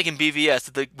 It wasn't like in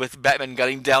BVS with Batman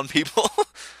gunning down people.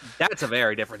 That's a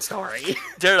very different story.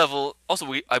 Daredevil. Also,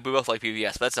 we both like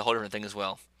BVS, but that's a whole different thing as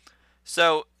well.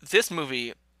 So this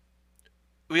movie,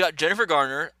 we got Jennifer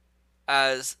Garner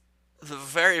as the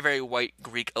very, very white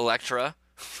Greek Elektra.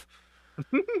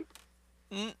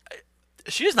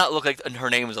 She does not look like her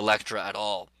name is Elektra at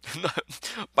all,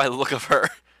 by the look of her.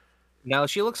 No,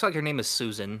 she looks like her name is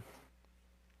Susan.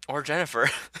 Or Jennifer.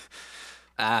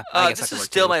 This is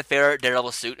still my favorite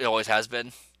Daredevil suit. It always has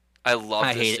been. I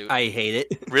love this suit. I hate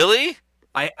it. Really?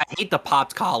 I hate the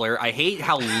popped collar. I hate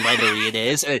how leathery it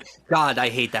is. God, I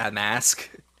hate that mask.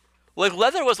 Like,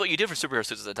 leather was what you did for superhero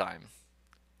suits at the time.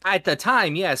 At the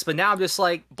time, yes, but now I'm just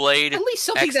like... Blade, at least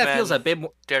something X-Men, that feels a bit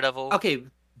more... Daredevil. Okay,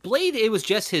 Blade, it was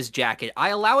just his jacket. I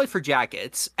allow it for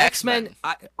jackets. X-Men,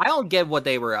 I don't get what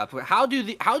they were up. How do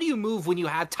you move when you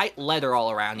have tight leather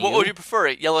all around you? What would you prefer?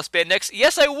 Yellow spandex?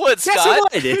 Yes, I would,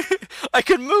 Scott. Yes, I would. I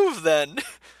could move then.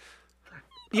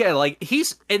 Yeah,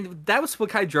 and that was what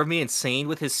kind of drove me insane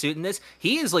with his suit in this.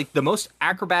 He is like the most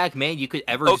acrobatic man you could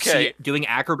ever see doing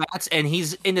acrobats, and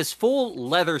he's in this full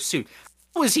leather suit.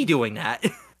 How is he doing that?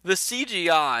 The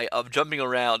CGI of jumping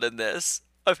around in this,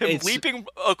 of him leaping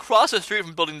across the street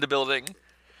from building to building.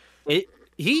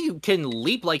 He can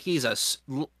leap like he's a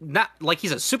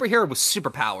superhero with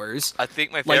superpowers. I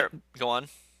think my favorite... Go on.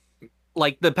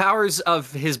 Like, the powers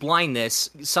of his blindness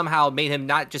somehow made him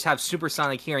not just have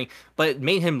supersonic hearing, but it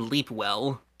made him leap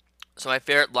well. So my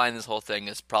favorite line in this whole thing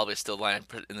is probably still the line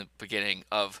in the beginning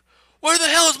of, "Where the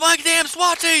hell is my damn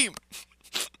SWAT team?"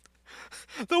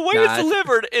 The way it's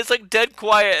delivered is like dead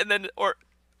quiet, and then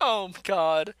oh my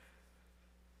god,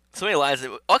 so many lines.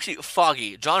 Actually,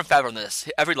 Foggy, Jon Favreau in this,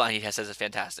 every line he has says is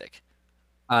fantastic.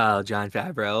 Oh, Jon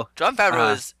Favreau. Jon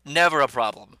Favreau is never a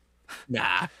problem.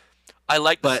 Nah. I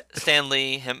like Stan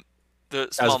Lee, the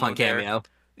small that was a fun cameo.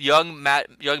 Young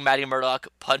Matty Murdock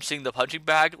punching the punching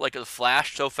bag like a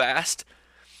Flash so fast,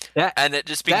 and it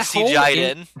just being CGI'd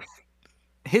in.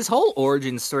 His whole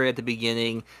origin story at the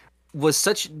beginning was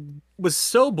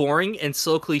so boring and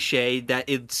so cliche that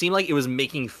it seemed like it was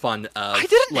making fun of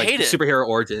hate it. Superhero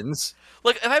origins.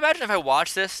 Like, if I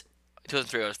watched this,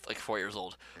 2003, I was like 4 years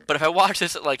old. But if I watched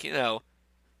this at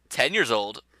 10 years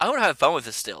old, I would have fun with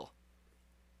this still.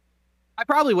 I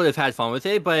probably would have had fun with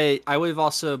it, but I would have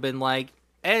also been like,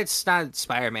 it's not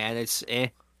Spider-Man, it's eh.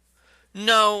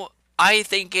 No, I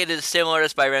think it is similar to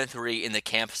Spider-Man 3 in the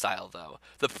camp style, though.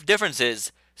 The difference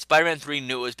is, Spider-Man 3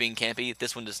 knew it was being campy,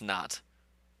 this one does not.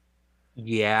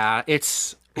 Yeah,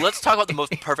 it's... Let's talk about the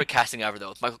most perfect casting ever,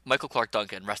 though. Michael Clarke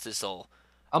Duncan, rest his soul.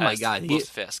 Oh my god.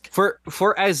 Fisk.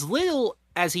 For as little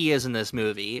as he is in this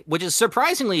movie, which is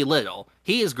surprisingly little,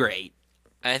 he is great.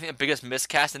 And I think the biggest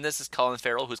miscast in this is Colin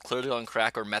Farrell, who's clearly on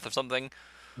crack or meth or something.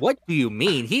 What do you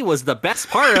mean? He was the best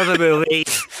part of the movie.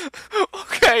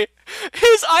 Okay.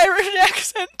 His Irish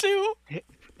accent, too.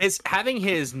 Is having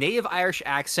his native Irish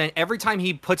accent. Every time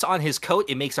he puts on his coat,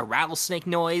 it makes a rattlesnake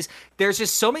noise. There's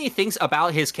just so many things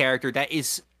about his character that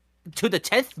is to the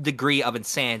 10th degree of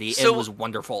insanity. So, it was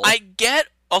wonderful. I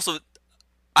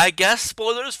guess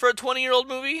spoilers for a 20-year-old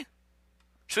movie?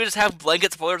 Should we just have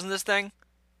blanket spoilers in this thing?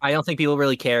 I don't think people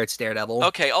really care. It's Daredevil.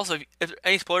 Okay, also, if there are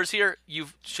any spoilers here, you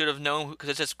should have known, because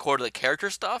it's just core to the character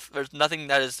stuff. There's nothing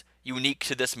that is unique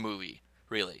to this movie,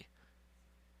 really.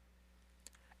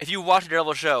 If you watch the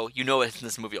Daredevil show, you know it's in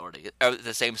this movie already.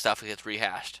 The same stuff gets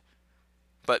rehashed,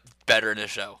 but better in the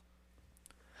show.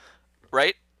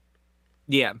 Right?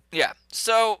 Yeah. Yeah.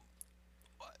 So,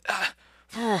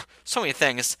 so many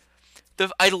things.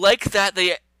 I like that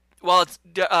they... While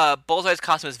Bullseye's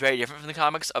costume is very different from the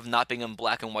comics of not being in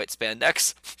black and white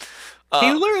spandex.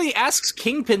 He literally asks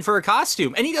Kingpin for a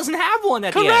costume, and he doesn't have one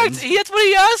at the end. Correct! That's what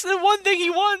he asked, the one thing he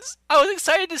wants. I was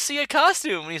excited to see a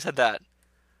costume when he said that.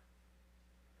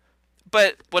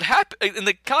 But what happened... In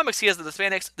the comics, he has the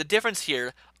spandex. The difference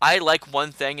here, I like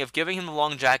one thing, of giving him the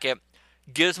long jacket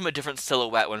gives him a different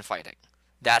silhouette when fighting.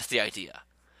 That's the idea.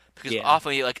 Because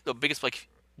often, one of the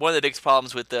biggest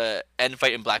problems with the end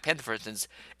fight in Black Panther, for instance,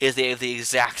 is they have the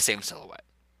exact same silhouette.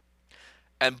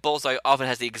 And Bullseye often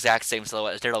has the exact same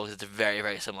silhouette as Daredevil because it's a very,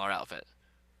 very similar outfit.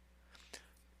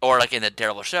 Or like in the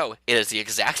Daredevil show, it is the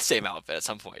exact same outfit at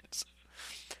some points.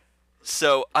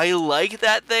 So I like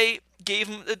that they gave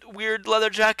him the weird leather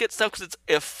jacket stuff because it's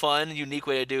a fun, unique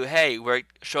way to do, hey, we're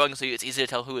showing so it's easy to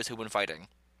tell who is who when fighting.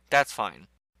 That's fine.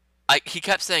 He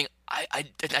kept saying, I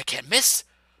can't miss.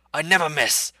 I never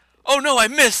miss. Oh no, I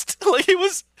missed! Like, he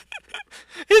was...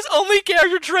 His only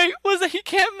character trait was that he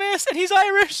can't miss, and he's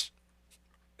Irish!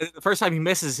 The first time he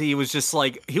misses, he was just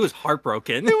like... He was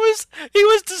heartbroken. He was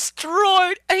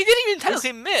destroyed! And he didn't even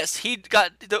technically miss.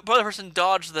 The other person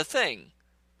dodged the thing.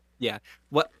 Yeah.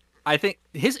 What... I think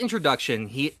his introduction,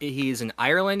 he's in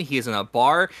Ireland, he is in a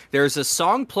bar. There's a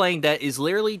song playing that is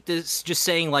literally just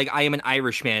saying, like, I am an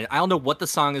Irishman. I don't know what the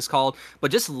song is called,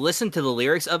 but just listen to the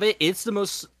lyrics of it. It's the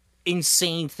most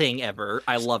insane thing ever.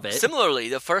 I love it. Similarly,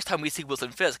 the first time we see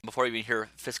Wilson Fisk, before we even hear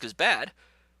Fisk is bad,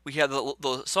 we have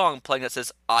the song playing that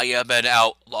says, I am an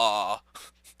outlaw.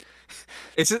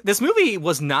 This movie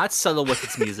was not subtle with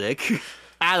its music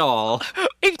at all.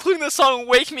 Including the song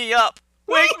Wake Me Up.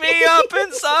 Wake me up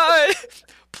inside!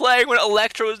 Playing when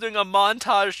Elektra was doing a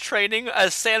montage training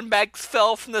as sandbags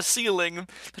fell from the ceiling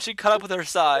that she cut up with her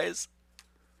size.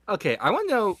 Okay, I want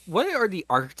to know, what are the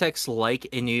architects like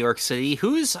in New York City?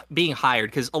 Who's being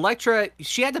hired? Because Elektra,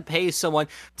 she had to pay someone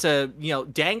to,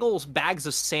 dangle bags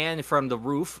of sand from the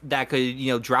roof that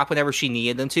could, drop whenever she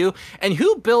needed them to. And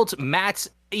who built Matt's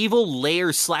evil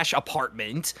lair /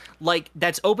 apartment,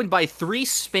 that's opened by 3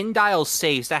 spin dial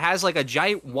safes, that has a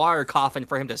giant water coffin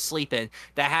for him to sleep in,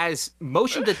 that has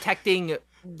motion detecting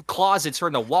closets for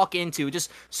him to walk into,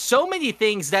 just so many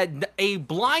things that a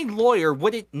blind lawyer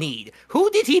wouldn't need. Who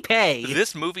did he pay?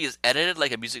 This movie is edited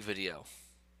like a music video.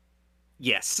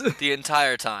 Yes. The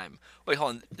entire time. Wait,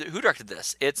 hold on. Who directed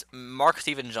this? It's Mark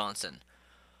Steven Johnson.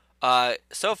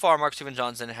 So far, Mark Steven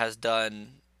Johnson has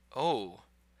done...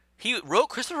 He wrote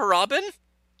Christopher Robin?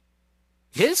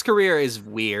 His career is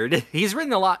weird. He's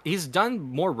written a lot. He's done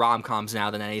more rom-coms now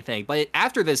than anything. But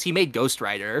after this, he made Ghost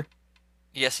Rider.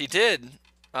 Yes, he did.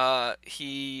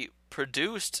 He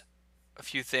produced a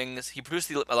few things. He produced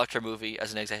the Elektra movie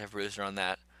as an executive producer on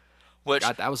that. which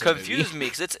God, that was a confused movie. me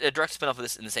because it's a direct spin-off of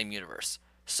this in the same universe.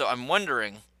 So I'm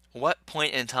wondering what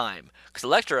point in time, because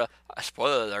Elektra,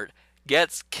 spoiler alert,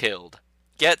 gets killed,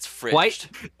 gets fridged.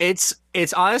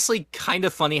 It's honestly kind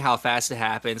of funny how fast it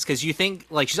happens, because you think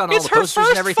like she's on all It's the her posters first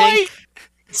and everything. fight!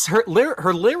 It's her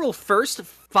literal first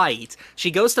fight.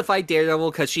 She goes to fight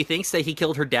Daredevil because she thinks that he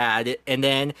killed her dad, and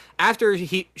then after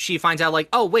she finds out like,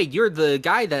 oh wait, you're the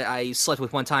guy that I slept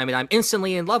with one time and I'm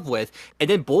instantly in love with, and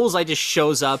then Bullseye just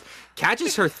shows up,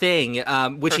 catches her thing,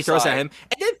 which Her she throws side. at him,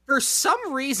 and then for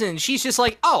some reason she's just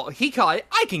like, oh, he caught it,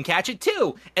 I can catch it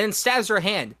too, and then stabs her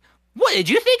hand. What did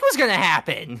you think was gonna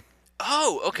happen?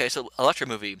 Oh, okay, so Elektra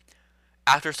movie.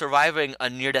 After surviving a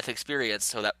near-death experience,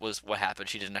 so that was what happened,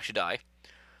 she didn't actually die,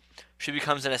 she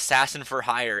becomes an assassin for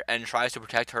hire and tries to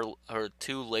protect her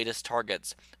two latest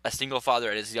targets, a single father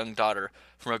and his young daughter,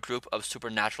 from a group of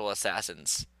supernatural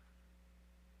assassins.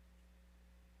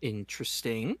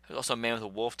 Interesting. There's also a man with a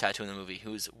wolf tattoo in the movie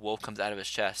whose wolf comes out of his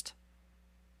chest.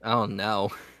 Oh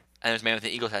no. And there's a man with an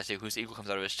eagle tattoo whose eagle comes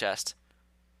out of his chest.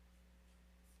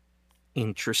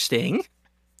 Interesting.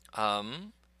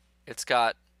 It's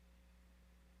got...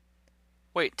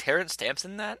 Wait, Terrence Stamp's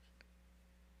in that?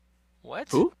 What?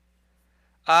 Who?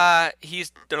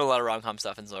 He's done a lot of rom-com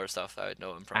stuff and other stuff I would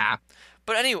know him from.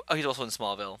 But anyway, he's also in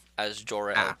Smallville as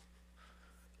Jor-El.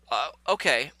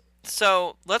 Okay,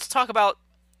 so let's talk about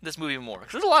this movie more,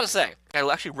 because there's a lot to say. I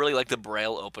actually really like the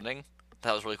Braille opening.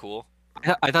 That was really cool.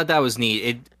 I thought that was neat.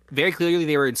 It very clearly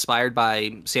they were inspired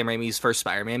by Sam Raimi's first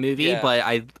Spider-Man movie, Yeah. but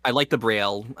I like the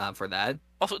Braille for that.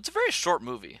 Also, it's a very short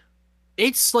movie.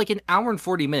 It's like an hour and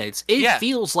 40 minutes. It Yeah.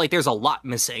 feels like there's a lot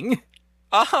missing.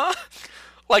 Uh-huh.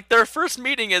 Like, their first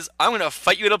meeting is, I'm gonna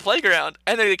fight you in a playground,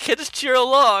 and then the kids cheer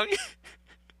along.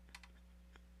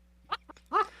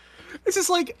 It's just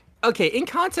like, okay, in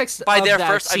context By of their that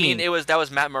first, scene, that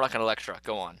was Matt Murdock and Elektra.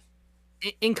 Go on.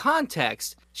 in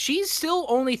context, she still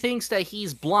only thinks that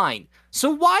he's blind. So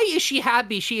why is she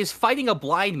happy she is fighting a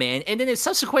blind man, and then is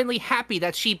subsequently happy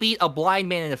that she beat a blind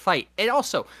man in a fight? And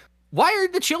also, why are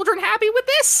the children happy with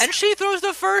this? And she throws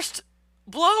the first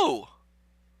blow.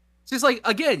 It's just like,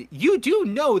 again, you do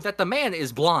know that the man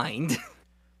is blind.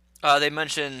 They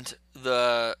mentioned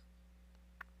the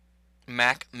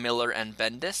Mac, Miller, and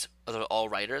Bendis. They're all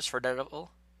writers for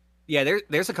Daredevil. Yeah,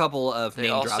 there's a couple of They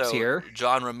name also, drops here.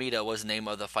 John Romita was the name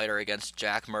of the fighter against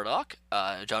Jack Murdock.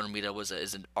 John Romita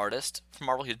is an artist from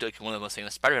Marvel. He's like one of the most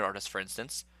famous Spider-Man artists, for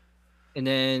instance. And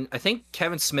then I think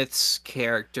Kevin Smith's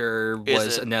character Is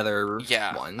was it- another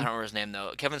Yeah, one. I don't remember his name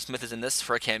though. Kevin Smith is in this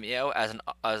for a cameo as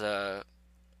a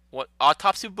what,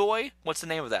 autopsy boy? What's the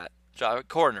name of that?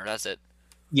 Coroner. That's it.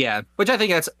 Yeah, which I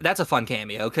think that's a fun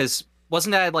cameo, because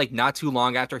wasn't that like not too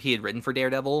long after he had written for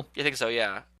Daredevil? You think so?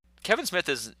 Yeah. Kevin Smith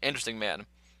is an interesting man.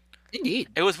 Indeed.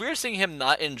 It was weird seeing him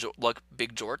not in like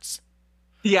big jorts.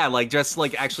 Yeah, like just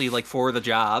like actually like for the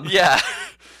job. Yeah.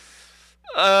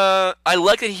 I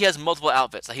like that he has multiple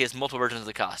outfits. Like he has multiple versions of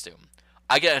the costume.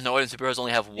 I get annoyed when superheroes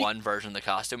only have one version of the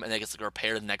costume and they get like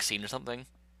repaired in the next scene or something.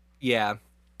 Yeah.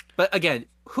 But again,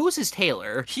 who's his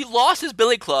tailor? He lost his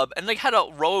billy club and like had a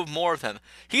row of more of them.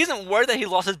 He isn't worried that he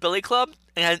lost his billy club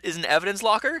and is an evidence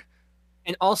locker.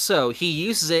 And also, he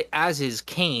uses it as his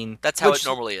cane. That's how which it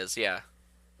normally is. Yeah.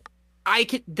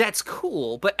 that's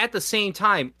cool, but at the same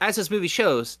time, as this movie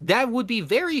shows, that would be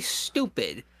very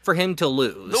stupid for him to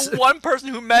lose. The one person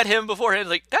who met him beforehand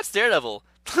is like, that's Daredevil.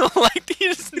 Like he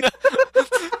just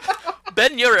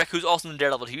Ben Urich, who's also in the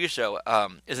Daredevil TV show,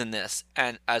 is in this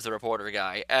and as the reporter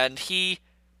guy, and he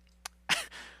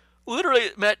literally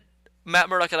met Matt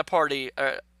Murdock at a party,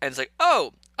 and it's like,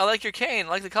 "Oh, I like your cane. I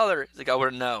like the color." He's like, "I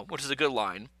wouldn't know," which is a good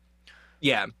line.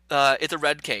 Yeah. It's a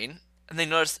red cane, and they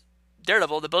notice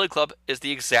Daredevil, the Billy Club, is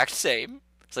the exact same.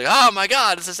 It's like, oh my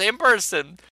god, it's the same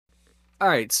person. All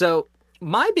right, so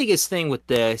my biggest thing with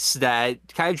this that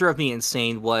kind of drove me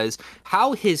insane was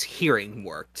how his hearing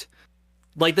worked.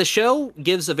 Like, the show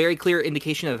gives a very clear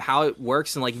indication of how it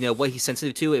works and, like, you know, what he's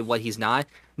sensitive to and what he's not.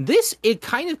 This, it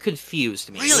kind of confused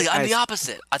me. Really, I'm as- the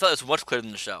opposite. I thought it was much clearer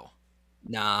than the show.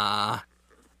 Nah.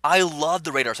 I love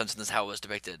the radar sense in this, how it was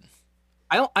depicted.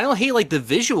 I don't hate, like, the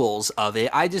visuals of it.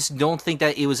 I just don't think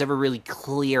that it was ever really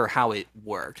clear how it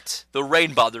worked. The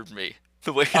rain bothered me.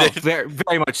 The way Oh, it very,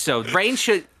 very much so. Rain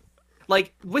should...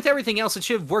 Like, with everything else, it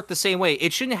should have worked the same way.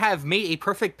 It shouldn't have made a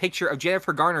perfect picture of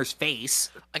Jennifer Garner's face.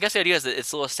 I guess the idea is that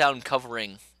it's a little sound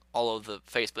covering all of the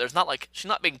face, but there's not like she's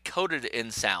not being coated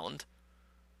in sound.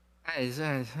 I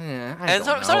And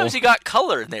sometimes you got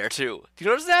color in there too. Do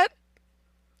you notice that?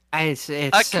 It's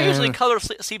Occasionally color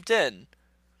seeped in.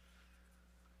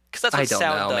 Because that's what I don't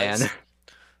sound know, does. man.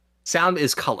 Sound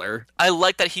is color. I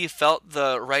like that he felt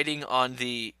the writing on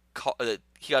the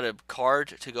he got a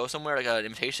card to go somewhere, like an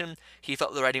invitation. He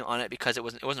felt the writing on it because it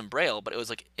wasn't Braille, but it was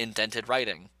like indented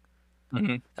writing.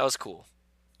 Mm-hmm. That was cool.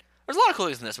 There's a lot of cool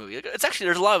things in this movie. It's actually,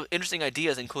 there's a lot of interesting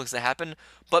ideas and cool things that happen,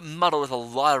 but muddled with a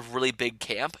lot of really big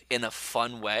camp in a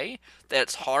fun way that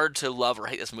it's hard to love or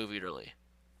hate this movie, really.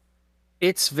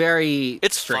 It's very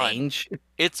It's strange. Fun.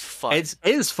 It's fun. It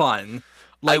is fun.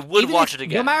 I would even watch it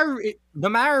again. No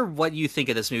matter what you think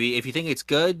of this movie, if you think it's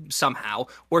good somehow,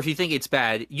 or if you think it's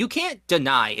bad, you can't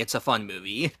deny it's a fun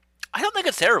movie. I don't think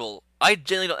it's terrible. I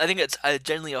think it's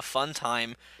genuinely a fun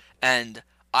time, and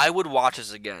I would watch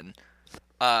this again.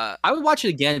 I would watch it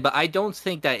again, but I don't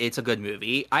think that it's a good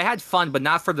movie. I had fun, but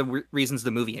not for the reasons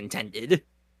the movie intended.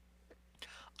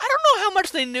 I don't know how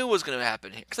much they knew was going to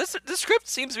happen here, because the script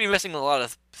seems to be missing a lot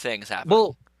of things happening.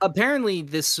 Well, apparently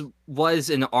this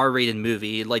was an R-rated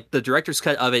movie. Like, the director's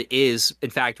cut of it is, in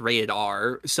fact, rated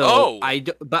R. So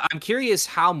but I'm curious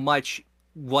how much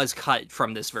was cut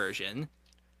from this version.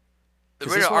 The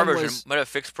rated R version might have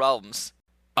fixed problems.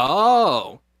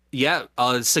 Oh. Yeah,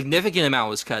 a significant amount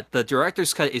was cut. The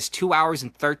director's cut is 2 hours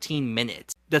and 13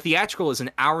 minutes. The theatrical is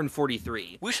an hour and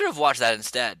 43. We should have watched that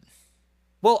instead.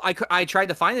 Well, I tried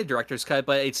to find the director's cut,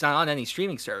 but it's not on any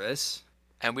streaming service.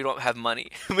 And we don't have money.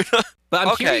 But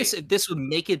I'm curious if this would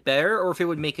make it better or if it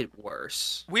would make it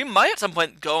worse. We might at some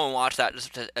point go and watch that,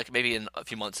 just maybe in a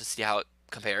few months, to see how it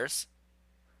compares.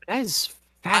 That is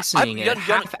fascinating. A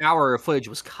half hour of footage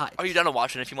was cut. Are you down to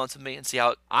watch it in a few months with me and see how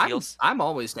it feels? I'm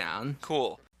always down.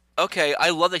 Cool. Okay,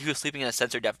 I love that he was sleeping in a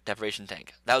sensory deprivation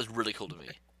tank. That was really cool to me.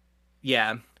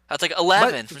 Yeah. That's like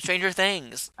 11 from Stranger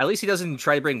Things. At least he doesn't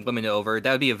try to bring women over.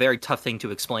 That would be a very tough thing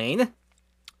to explain.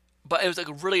 But it was like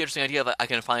a really interesting idea that I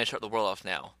can finally shut the world off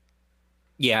now.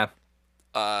 Yeah.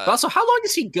 But also, how long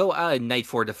does he go out at night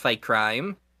for to fight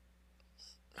crime?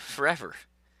 Forever.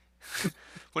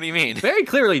 What do you mean? Very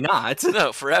clearly not.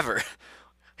 No, forever.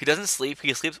 He doesn't sleep.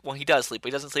 He sleeps. Well, he does sleep, but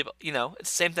he doesn't sleep. You know,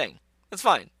 it's the same thing. It's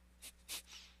fine.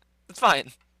 It's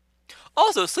fine.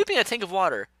 Also, sleeping in a tank of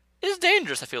water is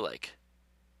dangerous, I feel like.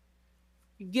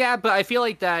 Yeah, but I feel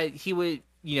like that he would,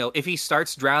 if he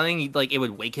starts drowning, like, it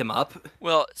would wake him up.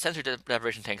 Well, sensory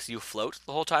deprivation tanks, you float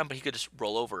the whole time, but he could just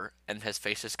roll over and his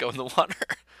face just go in the water.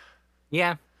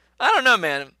 Yeah. I don't know,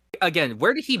 man. Again,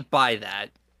 where did he buy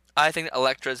that? I think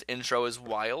Elektra's intro is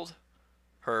wild.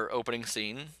 Her opening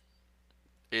scene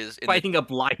is... Fighting a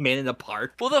blind man in a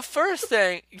park. Well, the first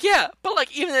thing... Yeah, but,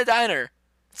 like, even in the diner...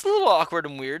 It's a little awkward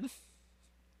and weird.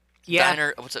 Yeah.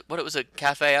 Diner, what it was, a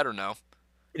cafe? I don't know.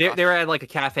 They were at like a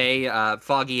cafe.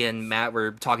 Foggy and Matt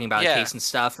were talking about a case and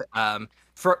stuff.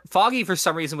 Foggy, for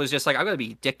some reason, was just like, I'm going to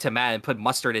be dick to Matt and put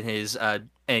mustard in his,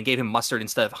 and gave him mustard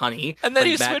instead of honey. And then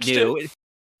he switched it.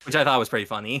 Which I thought was pretty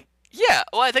funny. Yeah,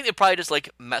 well, I think they probably just,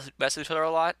 like, mess with each other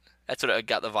a lot. That's what I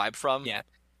got the vibe from. Yeah.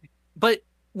 But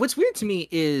what's weird to me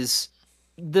is...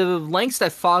 the lengths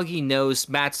that Foggy knows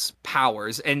Matt's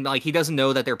powers, and, like, he doesn't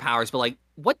know that they're powers, but, like,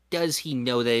 what does he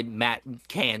know that Matt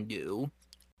can do?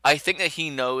 I think that he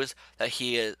knows that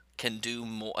he can do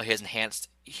more, his enhanced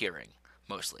hearing,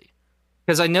 mostly.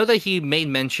 Because I know that he made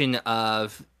mention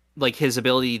of, like, his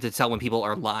ability to tell when people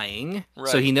are lying. Right.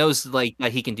 So he knows, like,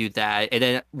 that he can do that. And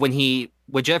then when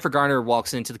Jennifer Garner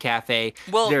walks into the cafe,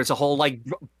 there's a whole, like,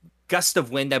 gust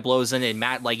of wind that blows in, and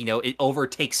Matt, like, it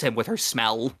overtakes him with her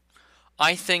smell.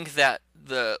 I think that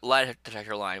the lie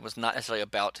detector line was not necessarily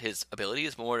about his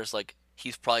abilities, but more just like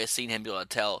he's probably seen him be able to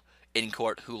tell in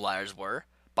court who liars were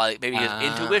by maybe his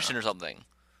intuition or something.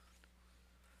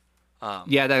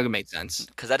 Yeah, that would make sense.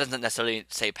 Because that doesn't necessarily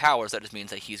say powers. That just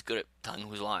means that he's good at telling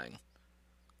who's lying.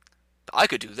 But I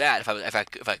could do that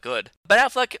if I could. Ben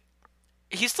Affleck,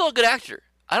 he's still a good actor.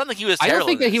 I don't think he was terrible. I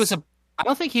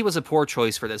don't think he was a poor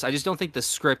choice for this. I just don't think the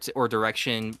script or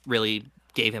direction really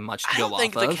gave him much to go off of. I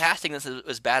don't think the casting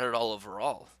was bad at all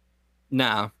overall.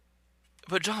 No.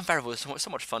 But Jon Favreau was so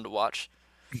much fun to watch.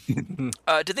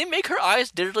 Did they make her eyes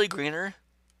digitally greener?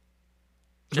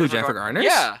 Jennifer Garner?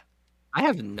 Yeah. I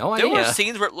have no idea. There were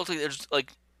scenes where it looked like there's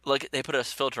like they put a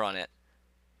filter on it.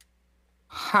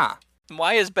 Huh.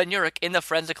 Why is Ben Urich in the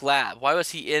forensic lab? Why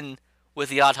was he in with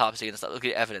the autopsy and stuff,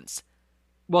 looking at evidence?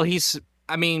 Well,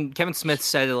 Kevin Smith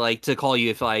said, like, to call you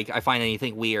if, like, I find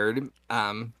anything weird.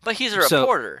 But he's a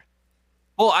reporter.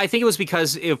 Well, I think it was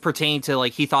because it pertained to,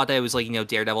 like, he thought that it was, like,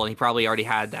 Daredevil, and he probably already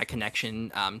had that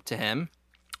connection to him.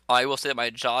 I will say that my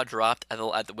jaw dropped at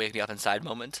the wake me up inside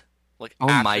moment. Like,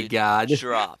 oh my god,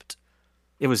 dropped.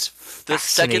 It was The fascinating.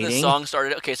 second the song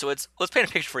started. Okay, so let's paint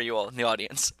a picture for you all in the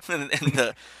audience.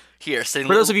 Here, sitting.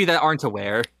 For those of you that aren't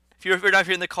aware, if you're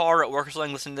in the car or at work or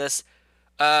something, listening to this,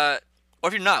 or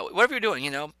if you're not, whatever you're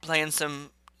doing, playing some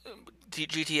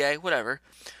GTA, whatever.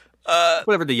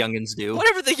 Whatever the youngins do.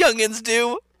 Whatever the youngins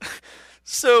do.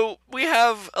 So we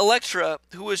have Elektra,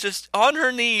 who is just on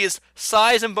her knees,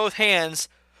 sighs in both hands,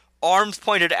 arms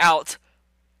pointed out,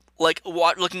 like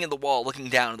looking at the wall, looking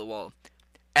down at the wall.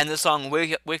 And the song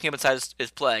Waking Up Inside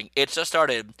is playing. It's just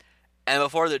started, and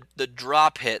before the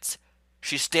drop hits,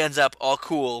 she stands up all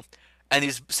cool, and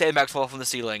these sandbags fall from the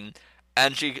ceiling,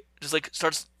 and she just like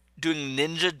starts doing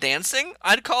ninja dancing,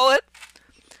 I'd call it.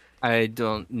 I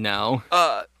don't know.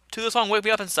 To the song Wake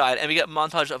Me Up Inside, and we get a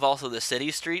montage of also the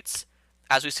city streets,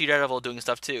 as we see Daredevil doing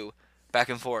stuff too, back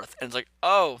and forth. And it's like,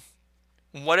 oh,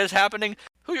 what is happening?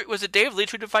 Who was it? Dave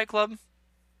Leitch who did Fight Club?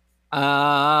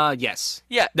 Yes.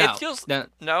 Yeah, No, it feels... no.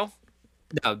 No?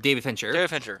 No, David Fincher. David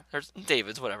Fincher. There's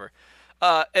David's, whatever.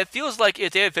 It feels like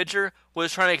if David Fincher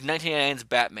was trying to make 1999's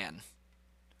Batman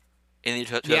in the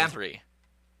 2003. Yeah.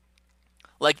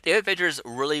 Like, David Fincher's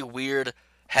really weird,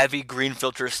 heavy green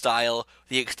filter style,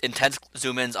 the intense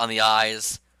zoom-ins on the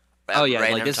eyes at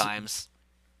random times.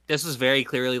 This was very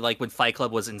clearly like when Fight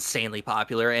Club was insanely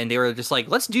popular, and they were just like,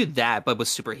 let's do that, but with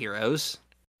superheroes.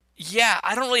 Yeah,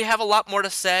 I don't really have a lot more to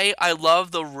say. I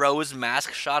love the rose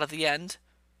mask shot at the end.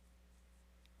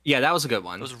 Yeah, that was a good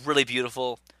one. It was really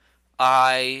beautiful.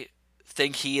 I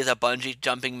think he is a bungee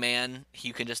jumping man.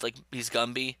 He can just, like, he's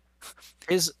Gumby.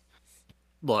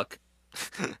 Look,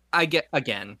 I get,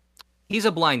 again, he's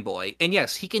a blind boy, and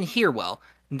yes, he can hear well.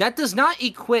 That does not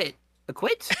equate?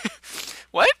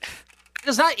 What?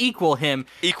 Does not equal him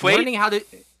learning how to...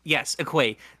 Yes,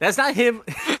 equate. That's not him.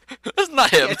 That's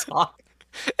not him.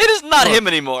 It is not him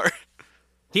anymore.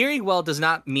 Hearing well does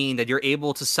not mean that you're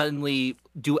able to suddenly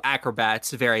do acrobats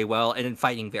very well and in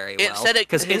fighting very well. It said it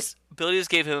because his abilities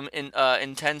gave him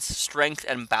intense strength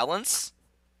and balance.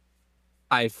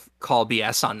 I call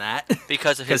BS on that.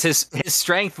 Because of his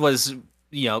strength was,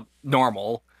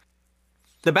 normal.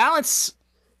 The balance...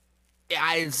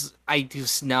 I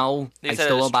just know. I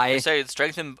still don't buy it. They say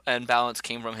strength and balance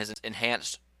came from his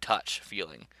enhanced touch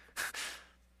feeling.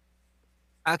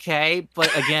 Okay,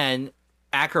 but again,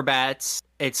 acrobats,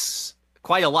 it's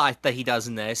quite a lot that he does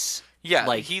in this. Yeah,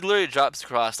 like he literally drops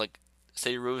across, like,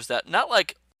 say roofs that, not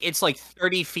like... It's like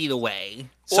 30 feet away.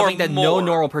 Something that no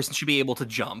normal person should be able to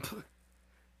jump.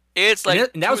 It's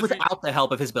like... And that was without the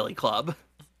help of his Billy Club.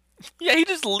 Yeah, he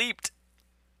just leaped.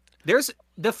 There's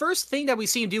the first thing that we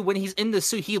see him do when he's in the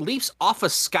suit. He leaps off a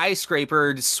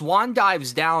skyscraper, swan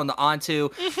dives down onto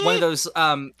one of those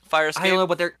fire escape. I don't know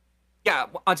what they're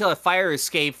onto a fire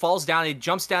escape, falls down, and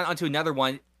jumps down onto another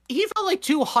one. He fell like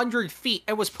 200 feet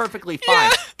and was perfectly fine.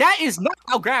 Yeah. That is not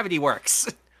how gravity works.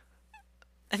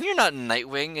 And you're not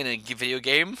Nightwing in a video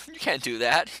game. You can't do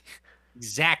that.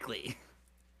 Exactly.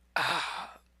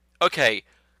 Okay,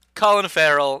 Colin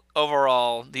Farrell,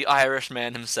 overall, the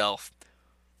Irishman himself.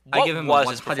 I give him a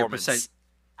 100%.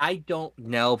 I don't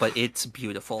know, but it's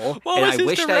beautiful. What was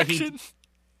his direction?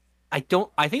 I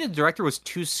think the director was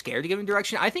too scared to give him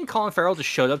direction. I think Colin Farrell just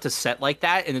showed up to set like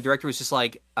that, and the director was just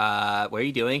like, what are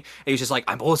you doing? And he was just like,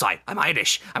 I'm Bullseye. I'm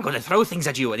Irish. I'm going to throw things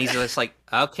at you. And he's just like,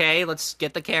 okay, let's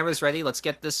get the cameras ready. Let's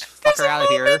get this fucker out of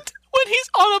here. When he's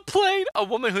on a plane, a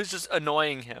woman who's just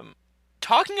annoying him.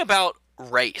 Talking about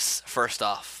race, first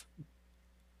off.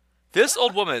 This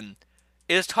old woman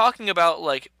is talking about,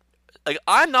 like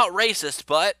I'm not racist,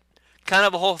 but kind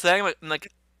of a whole thing. I'm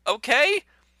like, okay,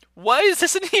 why is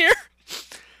this in here?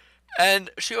 And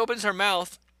she opens her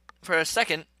mouth for a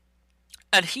second,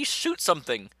 and he shoots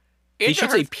something. He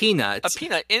shoots a peanut. A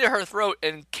peanut into her throat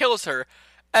and kills her,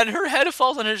 and her head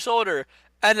falls on his shoulder,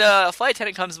 and a flight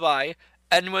attendant comes by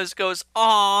and goes,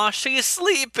 "Aw, she's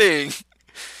sleeping.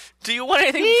 Do you want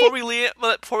anything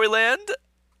before we land?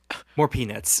 More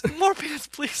peanuts. More peanuts,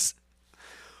 please."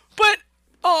 But,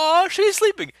 aw, she's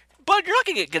sleeping. But you're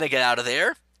not gonna get out of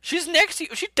there. She's next to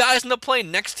you. She dies in the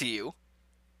plane next to you.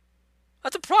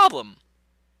 That's a problem.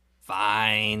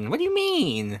 Fine. What do you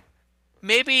mean?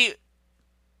 Maybe...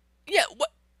 Yeah, what...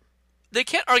 They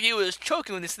can't argue it was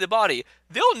choking when they see the body.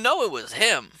 They'll know it was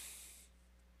him.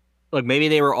 Look, maybe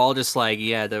they were all just like,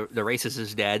 yeah, the racist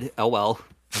is dead. Oh, well.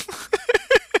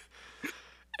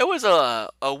 It was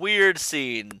a weird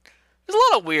scene. There's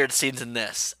a lot of weird scenes in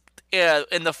this. Yeah,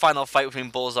 in the final fight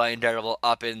between Bullseye and Daredevil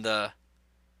up in the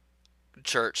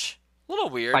church. A little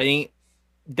weird.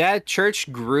 That church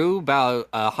grew about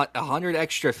 100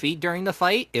 extra feet during the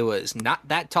fight. It was not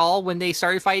that tall when they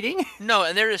started fighting. No,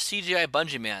 and there's a CGI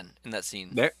Bungee Man in that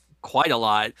scene. Quite a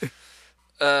lot.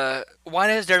 Why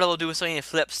does Daredevil do so many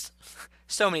flips?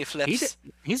 So many flips.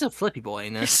 He's a flippy boy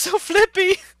in this. He's so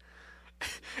flippy.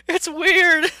 It's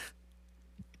weird.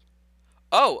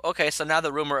 Oh, okay, so now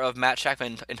the rumor of Matt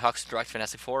Shakman in talks to direct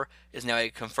Fantastic Four is now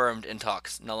confirmed in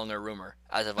talks, no longer a rumor,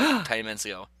 as of like 10 minutes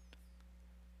ago.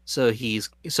 So he's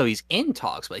in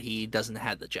talks, but he doesn't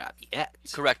have the job yet.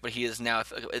 Correct, but he is now.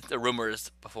 The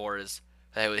rumors before is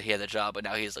that he had the job, but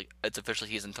now he's like it's officially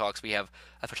he's in talks. We have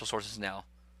official sources now.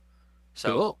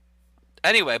 So Cool.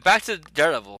 anyway, back to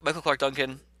Daredevil. Michael Clark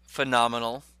Duncan,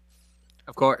 phenomenal.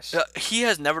 Of course. He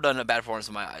has never done a bad performance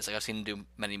in my eyes. Like I've seen him do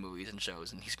many movies and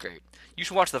shows, and he's great. You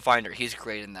should watch The Finder. He's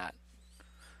great in that.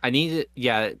 I need it.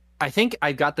 Yeah, I think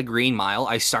I got the Green Mile.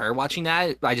 I started watching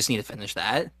that. I just need to finish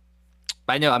that.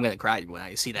 But I know I'm gonna cry when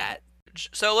I see that.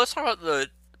 So let's talk about the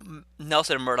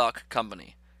Nelson Murdoch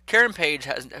company. Karen Page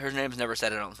her name's never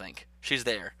said. I don't think she's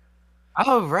there.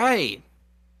 Oh right.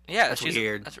 Yeah, That's she's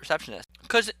weird. That's a receptionist.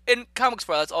 Because in Comics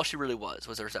Pro, that's all she really was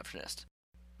a receptionist.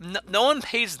 No one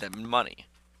pays them money.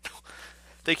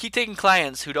 They keep taking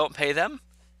clients who don't pay them,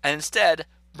 and instead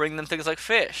bring them things like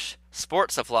fish,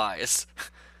 sports supplies,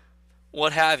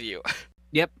 what have you.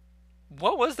 Yep.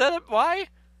 What was that? Why?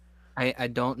 I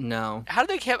don't know. How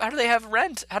do they have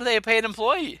rent? How do they pay an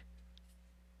employee?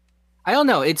 I don't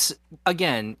know. It's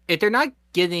again, if they're not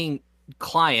getting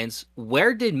clients,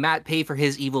 where did Matt pay for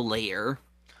his evil lair?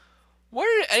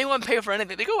 Where did anyone pay for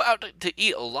anything? They go out to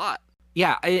eat a lot.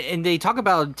 Yeah, and they talk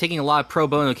about taking a lot of pro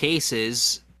bono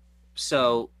cases.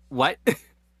 So what?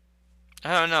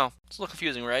 I don't know. It's a little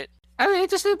confusing, right? I mean,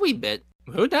 just a wee bit.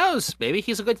 Who knows? Maybe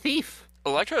he's a good thief.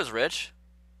 Elektra's rich.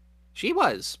 She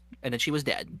was, and then she was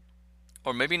dead.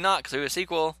 Or maybe not, because there's a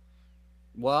sequel.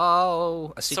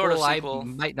 Whoa, a sequel, Sort of sequel. I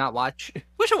might not watch.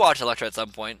 We should watch Elektra at some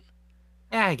point.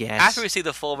 Yeah, I guess. After we see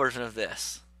the full version of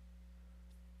this.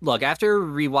 Look, after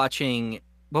rewatching,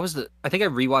 I think I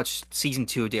rewatched season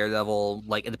 2 of Daredevil,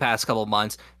 like, in the past couple of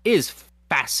months. It is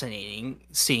fascinating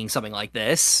seeing something like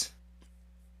this.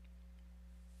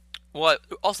 Well,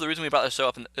 also the reason we brought this show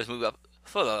up in this movie up.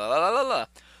 The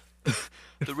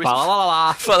reason,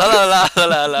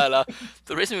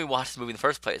 the reason we watched this movie in the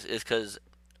first place is because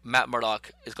Matt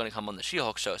Murdock is going to come on the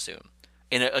She-Hulk show soon.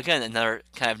 And again, another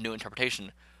kind of new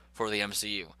interpretation for the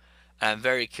MCU. And I'm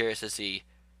very curious to see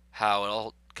how it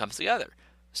all comes together.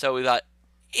 So we got,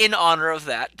 in honor of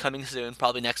that, coming soon,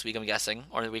 probably next week I'm guessing,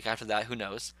 or the week after that, who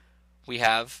knows, we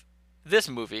have this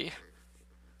movie.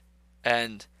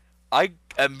 And I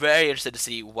am very interested to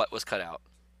see what was cut out.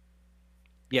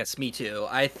 Yes, me too.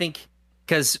 I think,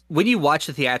 because when you watch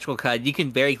the theatrical cut, you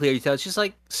can very clearly tell it's just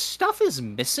like, stuff is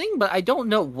missing, but I don't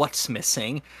know what's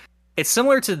missing. It's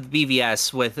similar to the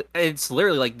BVS with, it's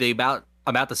literally like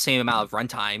about the same amount of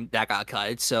runtime that got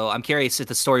cut, so I'm curious if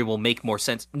the story will make more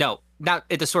sense. No, not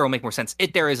if the story will make more sense,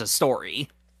 if there is a story.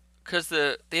 Because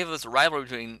they have this rivalry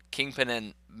between Kingpin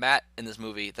and Matt in this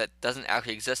movie that doesn't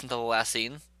actually exist until the last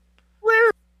scene.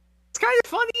 Where? It's kind of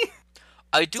funny.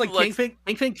 I do it's like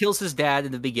Kingpin kills his dad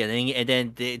in the beginning, and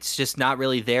then it's just not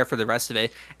really there for the rest of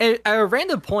it. And at a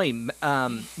random point,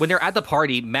 when they're at the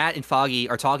party, Matt and Foggy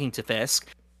are talking to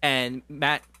Fisk, and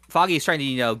Foggy is trying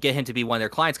to, get him to be one of their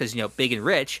clients because, big and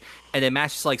rich. And then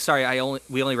Matt's just like, sorry,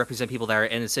 we only represent people that are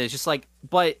innocent. It's just like,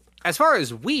 but as far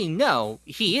as we know,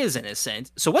 he is innocent.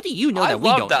 So what do you know that we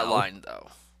don't know? I love that line, though.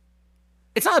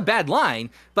 It's not a bad line,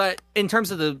 but in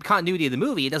terms of the continuity of the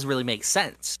movie, it doesn't really make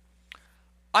sense.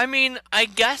 I mean, I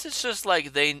guess it's just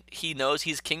like he knows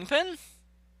he's Kingpin?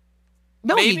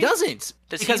 No, Maybe? He doesn't.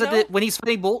 Does he know? When he's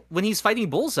fighting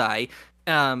Bullseye,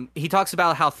 he talks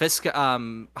about how Fisk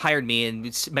hired me and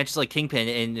mentions like Kingpin,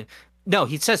 and no,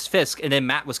 he says Fisk, and then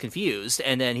Matt was confused,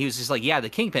 and then he was just like, yeah, the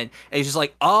Kingpin, and he's just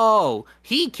like, oh,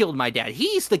 he killed my dad,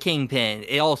 he's the Kingpin.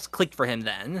 It all clicked for him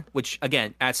then, which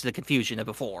again adds to the confusion of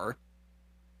before.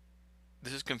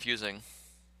 This is confusing.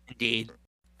 Indeed.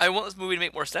 I want this movie to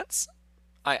make more sense.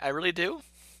 I really do.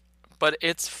 But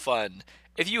it's fun.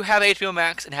 If you have HBO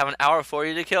Max and have an hour for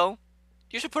you to kill,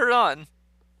 you should put it on.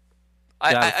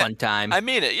 Have a fun time. I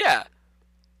mean it, yeah.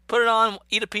 Put it on,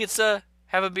 eat a pizza,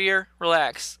 have a beer,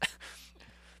 relax.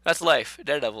 That's life,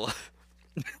 Daredevil.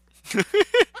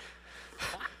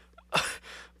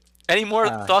 Any more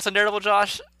thoughts on Daredevil,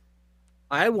 Josh?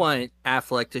 I want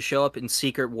Affleck to show up in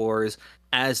Secret Wars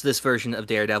as this version of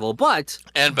Daredevil, but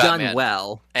done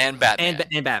well. And Batman.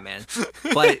 And Batman.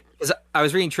 But I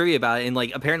was reading trivia about it, and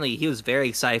apparently he was very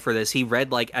excited for this. He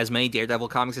read as many Daredevil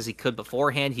comics as he could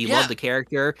beforehand. He loved the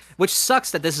character, which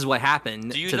sucks that this is what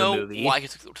happened to the movie. Do you know why he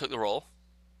took the role?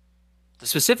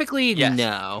 Specifically, yes.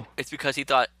 No. It's because he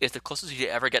thought it's the closest you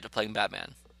ever get to playing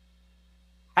Batman.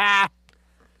 Ah!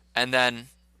 And then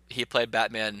he played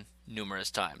Batman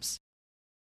numerous times.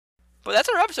 But that's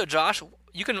our episode, Josh.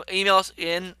 You can email us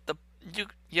in the...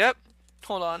 Yep.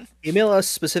 Hold on. Email us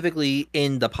specifically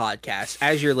in the podcast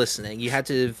as you're listening. You had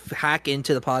to hack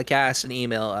into the podcast and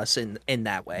email us in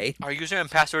that way. Our username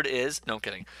and password is... No, I'm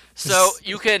kidding. So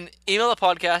you can email the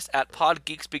podcast at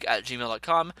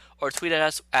podgeekspeak@gmail.com or tweet at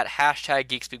us at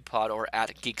 #GeekSpeakPod or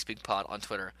at GeekSpeakPod on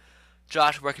Twitter.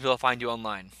 Josh, where can people find you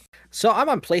online? So I'm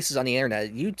on places on the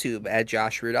internet, YouTube at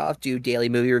Josh Rudolph, do daily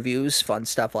movie reviews, fun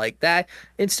stuff like that.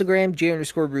 Instagram,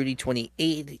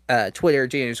 J_Rudy28, Twitter,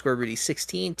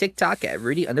 J_Rudy16, TikTok at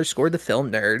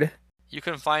Rudy_the_film_nerd. You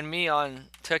can find me on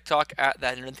TikTok at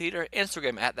That Nerd in Theater,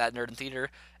 Instagram at That Nerd in Theater,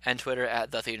 and Twitter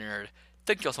at The Theater Nerd.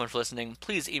 Thank you all so much for listening.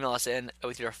 Please email us in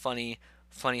with your funny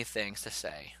things to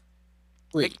say.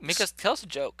 Tell us a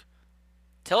joke.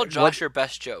 Tell Josh your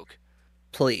best joke.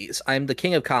 Please, I'm the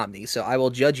king of comedy, so I will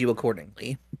judge you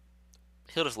accordingly.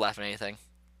 He'll just laugh at anything.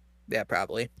 Yeah,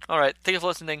 probably. All right, thank you for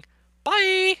listening.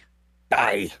 Bye!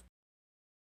 Bye!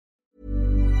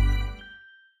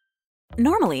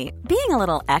 Normally, being a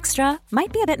little extra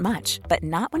might be a bit much, but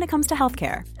not when it comes to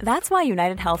healthcare. That's why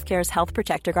United Healthcare's Health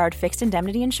Protector Guard fixed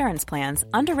indemnity insurance plans,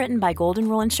 underwritten by Golden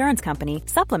Rule Insurance Company,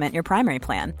 supplement your primary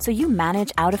plan so you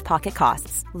manage out-of-pocket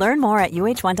costs. Learn more at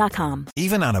UH1.com.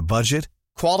 Even on a budget,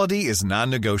 quality is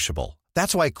non-negotiable.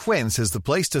 That's why Quince is the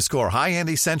place to score high-end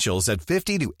essentials at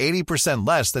 50 to 80%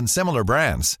 less than similar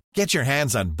brands. Get your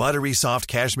hands on buttery soft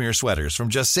cashmere sweaters from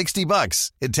just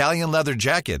 $60, Italian leather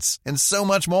jackets, and so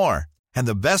much more. And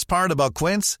the best part about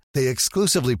Quince, they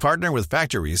exclusively partner with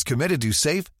factories committed to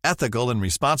safe, ethical, and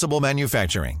responsible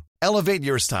manufacturing. Elevate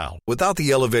your style without the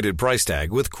elevated price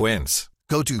tag with Quince.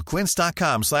 Go to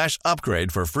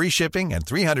quince.com/upgrade for free shipping and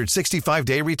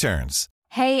 365-day returns.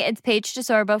 Hey, it's Paige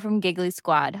DeSorbo from Giggly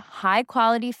Squad. High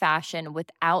quality fashion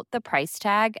without the price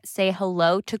tag. Say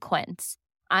hello to Quince.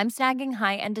 I'm snagging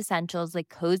high-end essentials like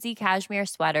cozy cashmere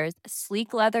sweaters,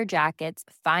 sleek leather jackets,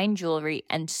 fine jewelry,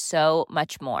 and so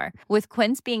much more. With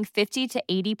Quince being 50 to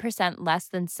 80% less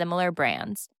than similar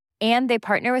brands. And they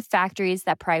partner with factories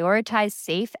that prioritize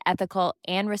safe, ethical,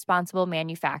 and responsible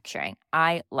manufacturing.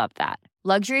 I love that.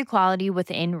 Luxury quality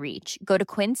within reach. Go to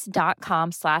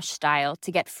quince.com/style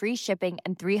to get free shipping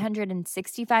and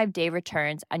 365-day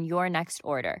returns on your next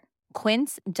order.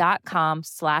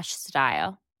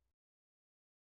 Quince.com/style.